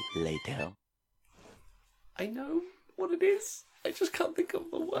eternity later. I know what it is. I just can't think of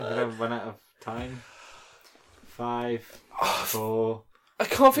the We're word. going to run out of time. 5, 4, I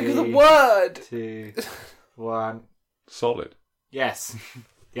can't think of the 3, word. 2, 1. Solid. Yes.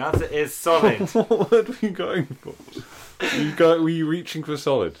 The answer is solid. What word were you going for? Were you reaching for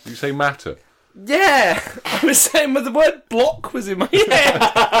solid? Did you say matter? Yeah, I was saying, but the word block was in my head.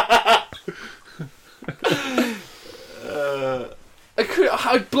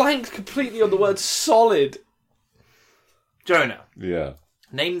 I blanked completely on the word solid. Jonah. Yeah.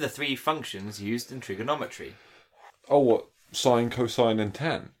 Name the 3 functions used in trigonometry. Oh, what? Sine, cosine, and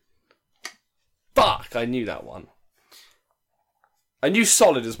tan? Fuck, I knew that one. And you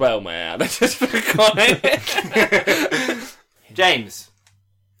solid as well, may I add. I just forgot it. James,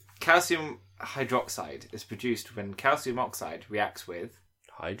 calcium hydroxide is produced when calcium oxide reacts with...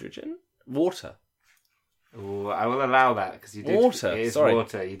 Hydrogen? Water. Ooh, I will allow that because you did. Water, It is sorry.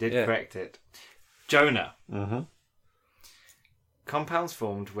 water. You did Yeah. correct it. Jonah. Mm-hmm. Compounds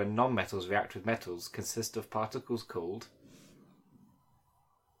formed when non-metals react with metals consist of particles called...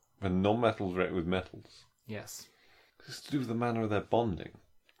 When non-metals react with metals. Yes. It's to do with the manner of their bonding.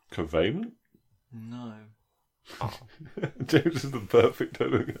 Covalent? No. James is the perfect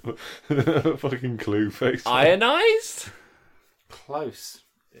fucking clue face. Ionized? Close.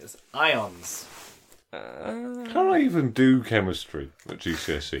 It's ions. Can't I even do chemistry at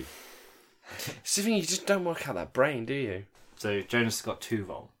GCSE? It's the thing, you just don't work out that brain, do you? So Jonas got 2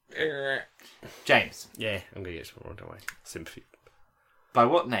 wrong. James. Yeah, I'm going to get some wrong, don't worry. Sympathy. By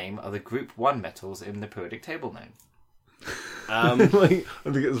what name are the group 1 metals in the periodic table known? Like,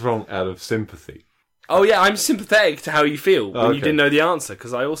 I think it's wrong out of sympathy. Oh yeah, I'm sympathetic to how you feel when Okay. you didn't know the answer,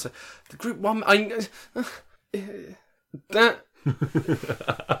 because I also... The group 1... That...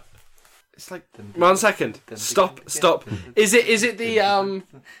 It's like... 1 second. Stop. Is it the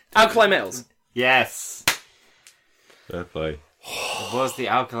alkali metals? Yes. Fair play. It was the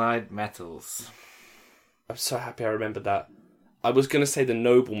alkali metals. I'm so happy I remembered that. I was going to say the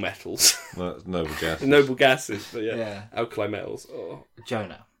noble metals. That's noble gas. The noble gases, but yeah. Yeah. Alkali metals. Oh.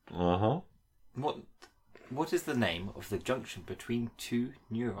 Jonah. Uh-huh. What is the name of the junction between 2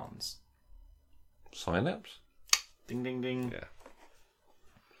 neurons? Synapse? Ding, ding, ding. Yeah.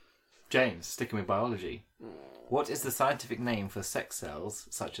 James, sticking with biology. What is the scientific name for sex cells,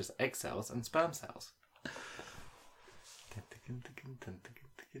 such as egg cells and sperm cells?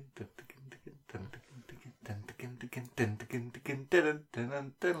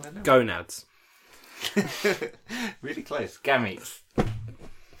 Gonads. Really close. Gametes.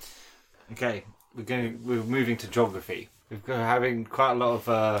 Okay, we're moving to geography. We're having quite a lot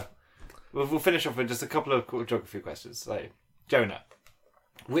of. We'll finish off with just a couple of geography questions. So, Jonah,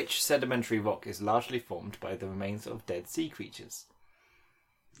 which sedimentary rock is largely formed by the remains of dead sea creatures?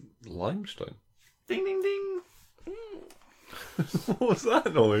 Limestone. Ding, ding, ding. What was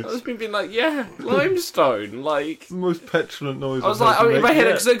that noise? I was being like, yeah, limestone. Like, The most petulant noise I was I've like, heard you in my make head,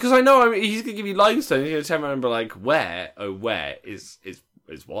 yet. because I know he's going to give you limestone. He's going to turn around and be like, where? Oh, where is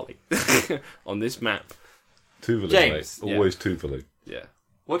Wally on this map? Tuvalu, James. mate. Always Tuvalu. Yeah.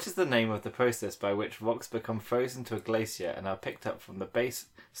 What is the name of the process by which rocks become frozen to a glacier and are picked up from the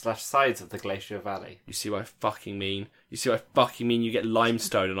base/sides of the glacier valley? You see what I fucking mean? You get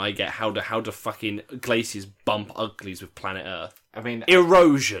limestone, and I get how do fucking glaciers bump uglies with planet Earth? I mean,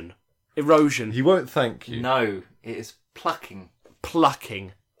 Erosion. He won't thank you. no, it is plucking.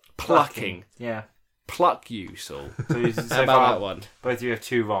 Plucking. Yeah. Pluck you, Saul. So How about that one? Both of you have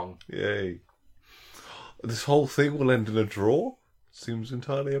 2 wrong. Yay. This whole thing will end in a draw? Seems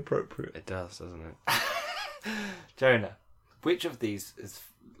entirely appropriate. It does, doesn't it? Jonah, which of these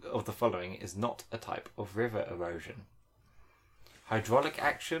of the following is not a type of river erosion? Hydraulic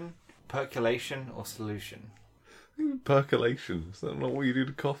action, percolation, or solution? Percolation. Is that not what you do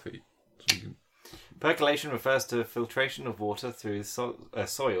to coffee? So you can... Percolation refers to filtration of water through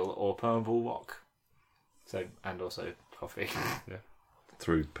soil or permeable rock. So, and also coffee.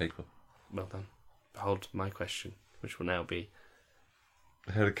 Through paper. Well done. Hold my question, which will now be...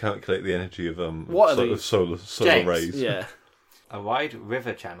 How to calculate the energy of What are these? solar James. rays. Yeah. A wide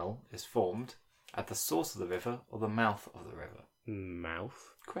river channel is formed at the source of the river or the mouth of the river. Mouth.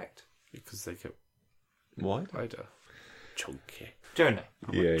 Correct. Because they get Why? wider. Chunky. Jonah,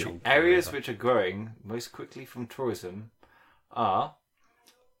 Yeah. areas which are growing most quickly from tourism are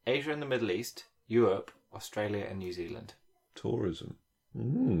Asia and the Middle East, Europe, Australia and New Zealand. Tourism.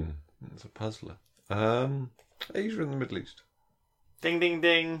 That's a puzzler. Asia and the Middle East. Ding, ding,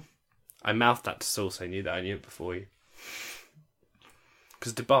 ding. I mouthed that to Saul, so I knew that. I knew it before you.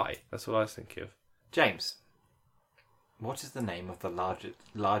 Because Dubai, that's what I was thinking of. James, what is the name of the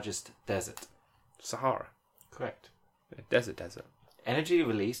largest desert? Sahara. Correct. Yeah, desert. Energy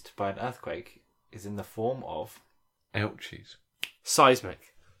released by an earthquake is in the form of Ouchies.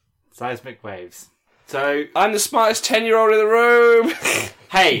 Seismic. seismic waves. So, I'm the smartest 10-year-old in the room.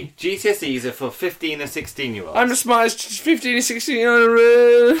 hey, GCSEs are for 15 and 16-year-olds. I'm the smartest 15 and 16-year-old in the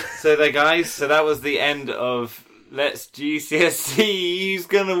room. So there, guys. So that was the end of Let's GCSE. Who's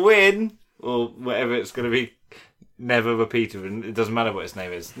gonna win, or whatever it's gonna be. Never repeated, and it doesn't matter what its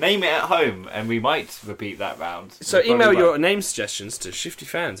name is. Name it at home, and we might repeat that round. So We probably email won't. your name suggestions to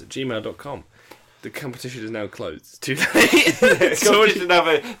shiftyfans@gmail.com. The competition is now closed. It's too late. It's already-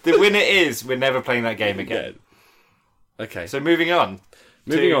 The winner is we're never playing that game again. Okay. So moving on.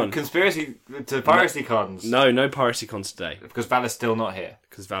 Moving on. Conspiracy to piracy cons. No piracy cons today. Because Val is still not here.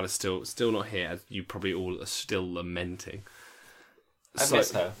 Because Val is still not here, as you probably all are still lamenting. I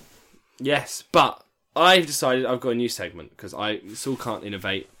miss her. Yes, but I've decided I've got a new segment, because Saul can't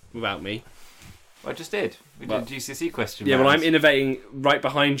innovate without me. I just did. We did a GCSE question. Yeah, well, I'm innovating right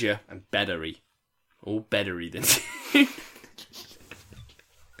behind you, and beddery. All beddery than you.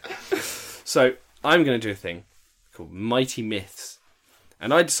 So, I'm going to do a thing called Mighty Myths.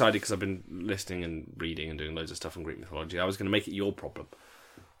 And I decided, because I've been listening and reading and doing loads of stuff on Greek mythology, I was going to make it your problem.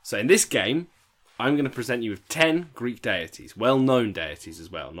 So in this game, I'm going to present you with 10 Greek deities, well-known deities as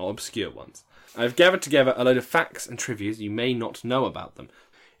well, not obscure ones. I've gathered together a load of facts and trivia you may not know about them.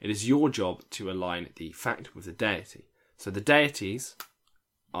 It is your job to align the fact with the deity. So the deities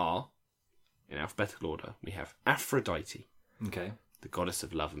are, in alphabetical order, we have Aphrodite, Okay. the goddess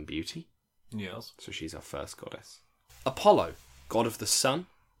of love and beauty. Yes. So she's our first goddess. Apollo, god of the sun,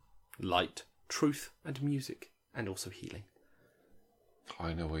 light, truth, and music, and also healing.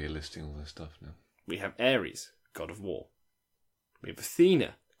 I know why you're listing all this stuff now. We have Ares, god of war. We have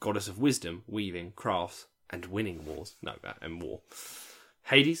Athena, goddess of wisdom, weaving, crafts, and winning wars. And war.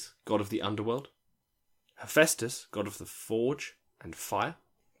 Hades, god of the underworld. Hephaestus, god of the forge and fire.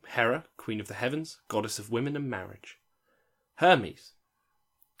 Hera, queen of the heavens, goddess of women and marriage. Hermes,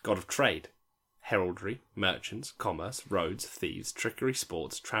 god of trade, heraldry, merchants, commerce, roads, thieves, trickery,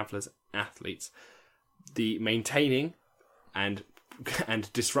 sports, travellers, athletes, the maintaining and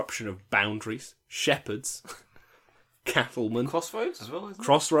disruption of boundaries, shepherds, cattlemen, Crossroads as well, isn't it?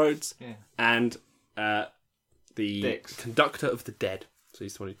 crossroads, Yeah. and the Dicks. conductor of the dead. So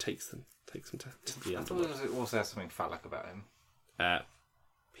he's the one who takes them to the I thought underworld. it also has something phallic about him.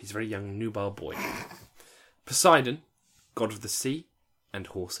 He's a very young, nubile boy. Poseidon, god of the sea and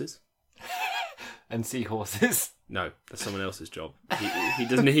horses. And seahorses. No, that's someone else's job. He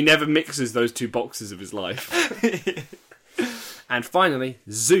doesn't. He never mixes those two boxes of his life. And finally,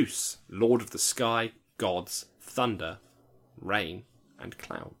 Zeus, lord of the sky, gods, thunder, rain, and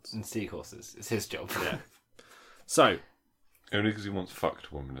clouds. And seahorses. It's his job. Yeah. So Only because he wants fucked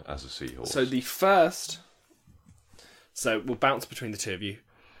a woman as a seahorse. the first. So we'll bounce between the two of you.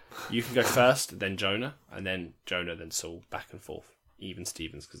 You can go first, then Jonah, and then Jonah, then Saul, back and forth. Even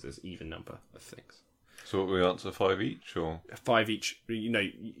Stevens, because there's even number of things. So what, we answer 5 each, or 5 each.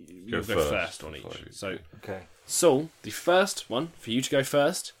 You'll go first on each. 5 each. So, Okay. Saul, the first one for you to go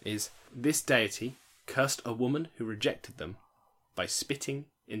first is this deity cursed a woman who rejected them by spitting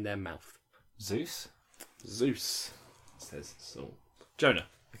in their mouth. Zeus? Zeus, says Saul. Jonah.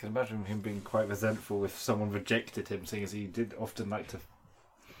 I can imagine him being quite resentful if someone rejected him, seeing as he did often like to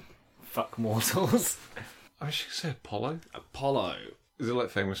fuck mortals. I should say Apollo. Apollo. Is it like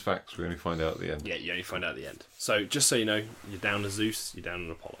Famous Facts? We only find out at the end. Yeah, you only find out at the end. So, just so you know, you're down to Zeus, you're down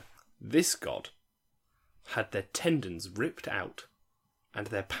on Apollo. This god had their tendons ripped out and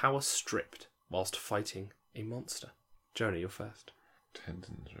their power stripped whilst fighting a monster. Jonah, you're first.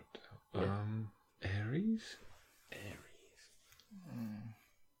 Tendons ripped out. Yeah. Ares? Ares.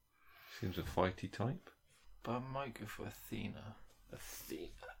 Seems a fighty type. But I might go for Athena. Athena.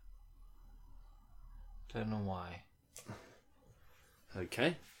 Don't know why.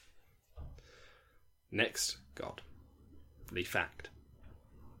 Okay. Next god. The fact.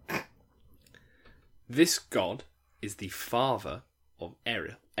 This god is the father of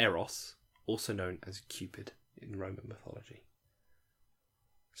Eros, also known as Cupid in Roman mythology.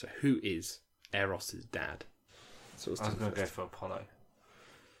 So who is Eros' dad? So I was going to go for Apollo.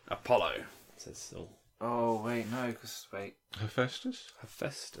 Apollo, says Saul. Oh, wait, no, because, wait. Hephaestus?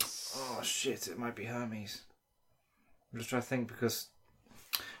 Hephaestus. Oh, shit, it might be Hermes. I'm just trying to think, because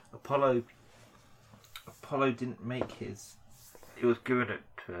Apollo didn't make his. He was given it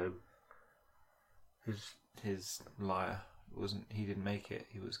to his lyre. It wasn't. He didn't make it.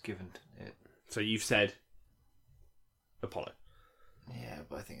 He was given it. So you've said Apollo. Yeah,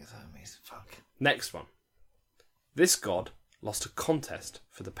 but I think it's Hermes. Fuck. Next one. This god lost a contest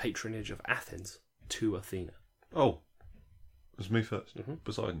for the patronage of Athens to Athena. Oh. It was me 1st. Mm-hmm.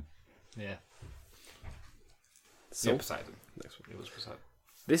 Poseidon. Yeah. Saul? Yeah, Poseidon. Next one. It was Poseidon.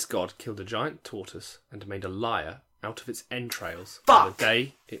 This god killed a giant tortoise and made a lyre out of its entrails Fuck! on the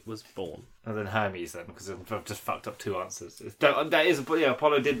day it was born. And then Hermes, then, because I've just fucked up 2 answers.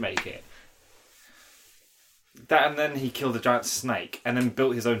 Apollo did make it. That, and then he killed a giant snake, and then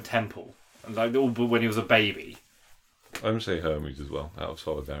built his own temple, like all when he was a baby. I'm going to say Hermes as well, out of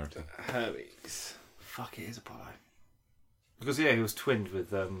solidarity. Hermes. Fuck, it is Apollo. Because he was twinned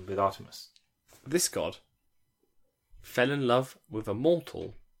with Artemis. This god fell in love with a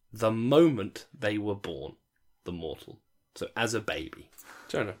mortal the moment they were born. the mortal. So as a baby.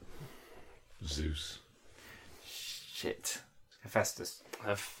 Jonah. Zeus. Shit. Hephaestus.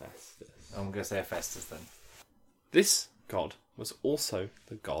 Hephaestus. I'm going to say Hephaestus then. This god was also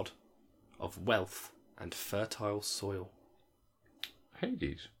the god of wealth and fertile soil.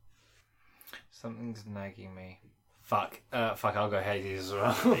 Hades. Something's nagging me. Fuck, I'll go Hades as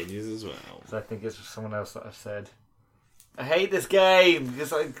well. Hades as well. So I think it's someone else that I've said. I hate this game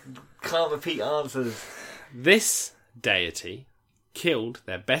because I can't repeat answers. This deity killed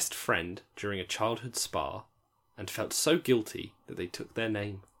their best friend during a childhood spa and felt so guilty that they took their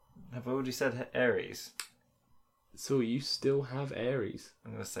name. Have I already said Ares? So you still have Ares.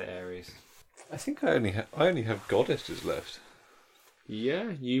 I'm going to say Ares. I think I only have goddesses left.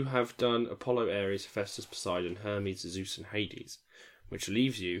 Yeah, you have done Apollo, Ares, Hephaestus, Poseidon, Hermes, Zeus, and Hades, which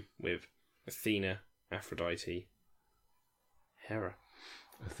leaves you with Athena, Aphrodite, Hera.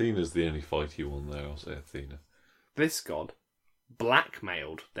 Athena's the only fighty one there, I'll say Athena. This god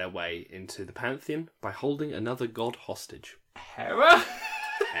blackmailed their way into the pantheon by holding another god hostage. Hera?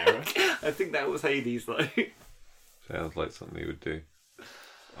 Hera? I think that was Hades though. Sounds like something he would do.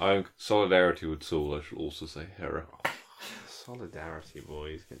 Solidarity with Saul, I should also say Hera. Solidarity,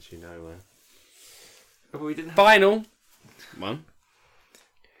 boys, gets you nowhere. But we didn't have... Final one.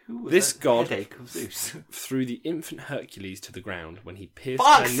 Who was This that god headache of Zeus? threw the infant Hercules to the ground when he pierced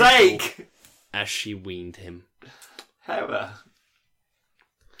Fuck's her nipple sake! as she weaned him. Hera.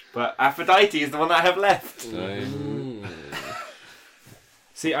 But Aphrodite is the one that I have left.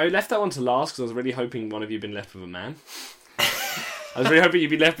 See, I left that one to last because I was really hoping one of you had been left with a man. I was really hoping you'd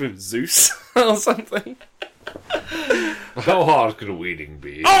be left with Zeus or something. How hard could a weeding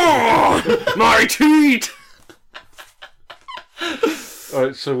be? Oh, my teeth!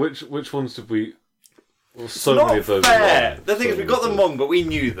 Alright, so which ones did we... Well, so Not many of those fair. are wrong. The thing is, we got them wrong, but we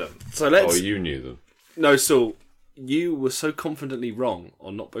knew them. So let's... Oh, you knew them. No, so you were so confidently wrong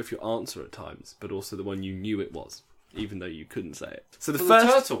on not both your answer at times, but also the one you knew it was, even though you couldn't say it. So the Was first...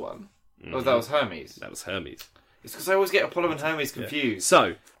 the turtle one? Oh, that was Hermes. That was Hermes. It's because I always get Apollo and Hermes confused.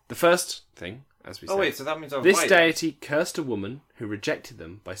 So, the first thing, as we said... Oh wait, so that means I was This right. deity cursed a woman who rejected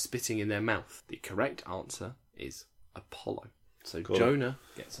them by spitting in their mouth. The correct answer is Apollo. So Got it. Jonah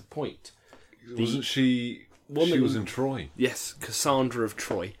gets a point. Wasn't she... woman- She was in Troy. Yes, Cassandra of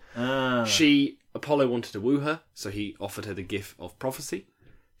Troy. Ah. Apollo wanted to woo her, so he offered her the gift of prophecy.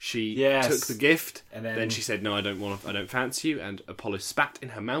 She Yes. took the gift, And then... then- she said, "No, I don't fancy you." And Apollo spat in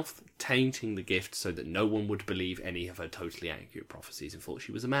her mouth, tainting the gift, so that no one would believe any of her totally accurate prophecies and thought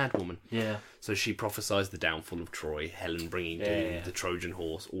she was a mad woman. Yeah. So she prophesied the downfall of Troy, Helen bringing doom, the Trojan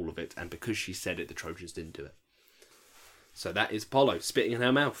horse, all of it. And because she said it, the Trojans didn't do it. So that is Apollo spitting in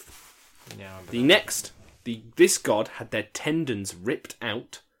her mouth. Yeah. This god had their tendons ripped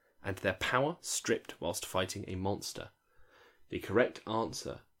out and their power stripped whilst fighting a monster. The correct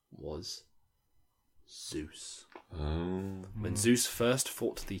answer was Zeus. When Zeus first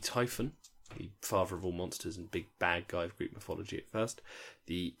fought the Typhon, the father of all monsters and big bad guy of Greek mythology at first,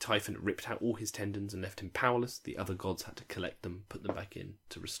 the Typhon ripped out all his tendons and left him powerless. The other gods had to collect them, put them back in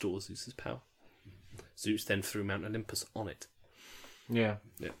to restore Zeus's power. Zeus then threw Mount Olympus on it. Yeah.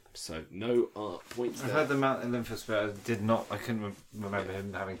 Yeah. So no points I there. heard the Mount Olympus, but I couldn't remember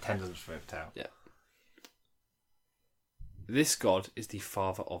him having tendons ripped out. Yeah. This god is the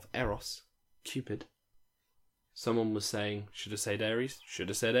father of Eros, Cupid. Someone was saying, should have said Ares? Should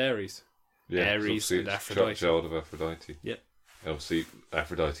have said Ares. Yeah, Ares obviously and it's Aphrodite. child of Aphrodite. Yep. Obviously,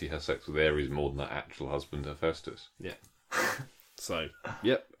 Aphrodite has sex with Ares more than her actual husband, Hephaestus. Yeah. So,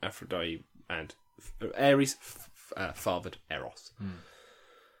 yep, Aphrodite and Ares fathered Eros.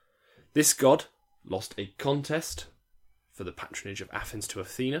 This god lost a contest for the patronage of Athens to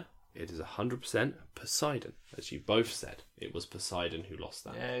Athena. It is 100% Poseidon, as you both said. It was Poseidon who lost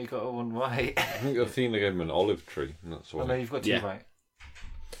that. Yeah, you got one right. I think Athena gave him an olive tree, and that's why. Oh no, you've got two Yeah. right.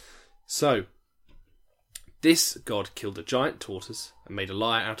 So, this god killed a giant tortoise and made a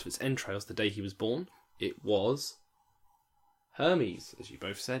lyre out of its entrails the day he was born. It was Hermes, as you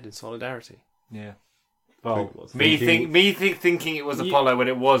both said, in solidarity. Yeah. Well, was. thinking it was Apollo when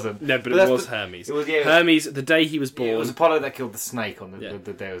it wasn't. No, but it that's was the- Hermes. It was, yeah, Hermes, the day he was born... It was Apollo that killed the snake on Yeah.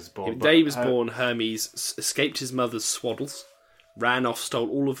 the day he was born. The day he was born, Hermes escaped his mother's swaddles, ran off, stole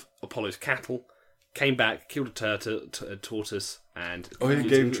all of Apollo's cattle, came back, killed a tortoise, and... Oh, he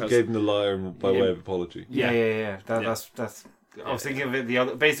gave him the lyre by way of apology. Yeah. That's. I was thinking of it the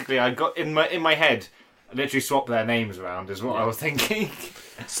other. Basically, I got in my head. I literally swapped their names around. Is what I was thinking.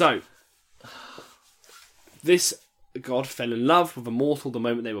 So, this god fell in love with a mortal the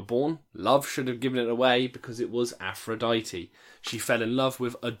moment they were born. Love should have given it away because it was Aphrodite. She fell in love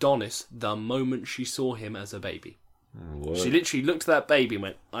with Adonis the moment she saw him as a baby. What? She literally looked at that baby and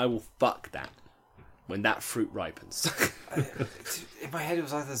went, I will fuck that when that fruit ripens. In my head, it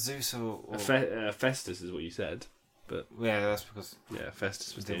was either Zeus or... Festus is what you said. But yeah, that's because... yeah,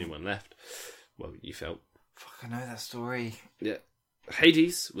 Festus was the only one left. Well, you felt. Fuck, I know that story. Yeah.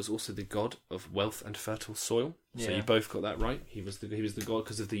 Hades was also the god of wealth and fertile soil. So Yeah. you both got that right. He was the god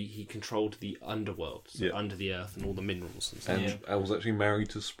because he controlled the underworld, so under the earth and all the minerals and stuff. And I was actually married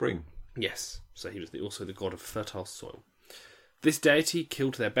to Spring. Yes, so he was also the god of fertile soil. This deity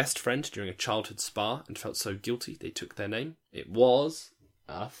killed their best friend during a childhood spa and felt so guilty they took their name. It was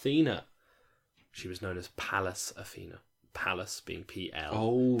Athena. She was known as Pallas Athena. Pallas being P-A-L-L-A-S.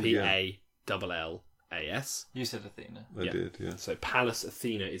 You said Athena. I did, yeah. So Pallas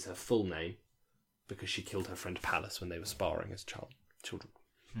Athena is her full name because she killed her friend Pallas when they were sparring as children.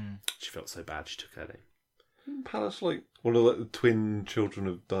 She felt so bad she took her name. Pallas, like one of the twin children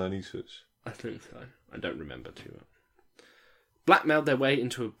of Dionysus. I think so. I don't remember too well. Blackmailed their way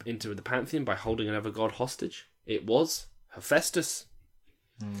into the pantheon by holding another god hostage. It was Hephaestus.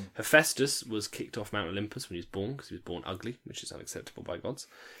 Hephaestus was kicked off Mount Olympus when he was born because he was born ugly, which is unacceptable by gods.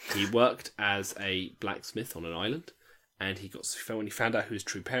 He worked as a blacksmith on an island, and when he found out who his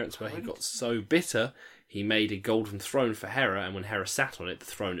true parents were, he got so bitter he made a golden throne for Hera, and when Hera sat on it, the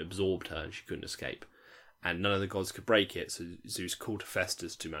throne absorbed her and she couldn't escape. And none of the gods could break it, so Zeus called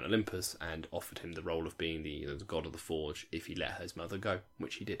Hephaestus to Mount Olympus and offered him the role of being the god of the forge if he let his mother go,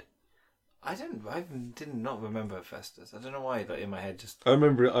 which he did. I did not remember Festus. I don't know why, in my head just... I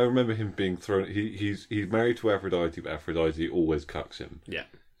remember him being thrown. He's married to Aphrodite, but Aphrodite always cucks him. Yeah.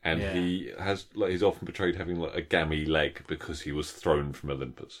 And he has he's often portrayed having a gammy leg because he was thrown from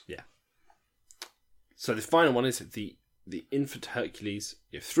Olympus. Yeah. So the final one is the infant Hercules.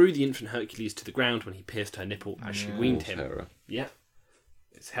 Threw the infant Hercules to the ground when he pierced her nipple as she weaned him. Hera. Yeah.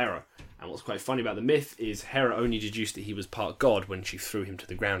 It's Hera. And what's quite funny about the myth is Hera only deduced that he was part god when she threw him to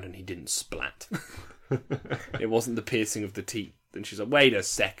the ground and he didn't splat. It wasn't the piercing of the teeth. And she's like, wait a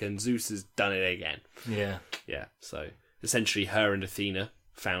second, Zeus has done it again. Yeah. Yeah, so essentially her and Athena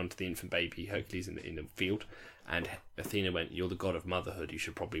found the infant baby Hercules in the field, and Athena went, you're the god of motherhood, you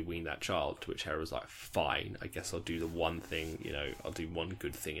should probably wean that child, to which Hera was like, fine, I guess I'll do the one thing, I'll do one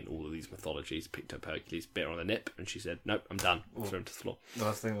good thing in all of these mythologies. Picked up Hercules, bit her on the nip, and she said, nope, I'm done. Threw him to the floor. The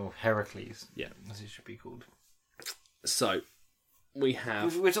last thing of Heracles. Yeah. As it should be called. So, we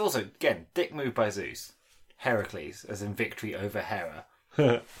have... Which also, again, dick move by Zeus. Heracles, as in victory over Hera.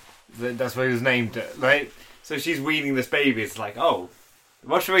 That's why he was named it, right? So she's weaning this baby, it's like, oh,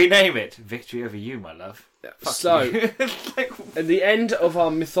 what should we name it? Victory over you, my love. So, at the end of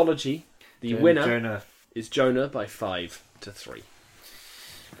our mythology, the winner Jonah. is Jonah by 5-3.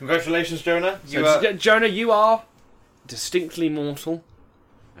 Congratulations, Jonah. Jonah, you are distinctly mortal,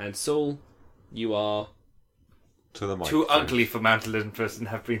 and Saul, you are To the too microphone. ugly for Mount Olympus and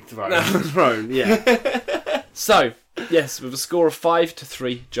have been thrown. thrown. Yeah. So, yes, with a score of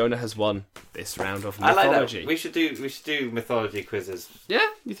 5-3, Jonah has won this round of I mythology. like that. We should do mythology quizzes. Yeah,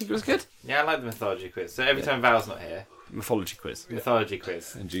 you think it was good? Yeah, I like the mythology quiz. So every time Val's not here, Mythology quiz. mythology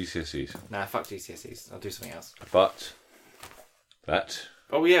quiz. And GCSEs. Nah, fuck GCSEs. I'll do something else. But that...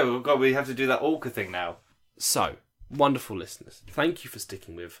 Oh yeah, we have to do that Orca thing now. So, wonderful listeners, thank you for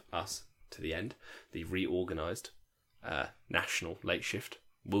sticking with us to the end. The reorganised National Late Shift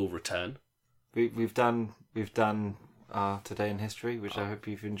will return. We've done Today in History, which I hope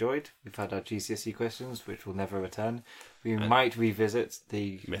you've enjoyed. We've had our GCSE questions, which will never return. We might revisit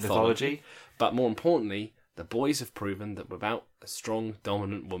the mythology. But more importantly, the boys have proven that without a strong,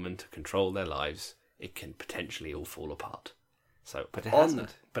 dominant woman to control their lives, it can potentially all fall apart. So, But it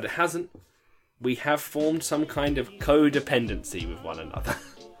hasn't. But it hasn't. We have formed some kind of codependency with one another.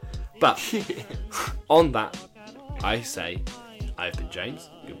 But on that, I say, I've been James.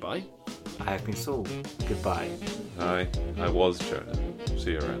 Goodbye. I have been Saul. Goodbye. I was Jonah.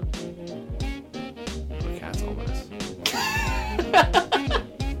 See you around. Look, that's ominous.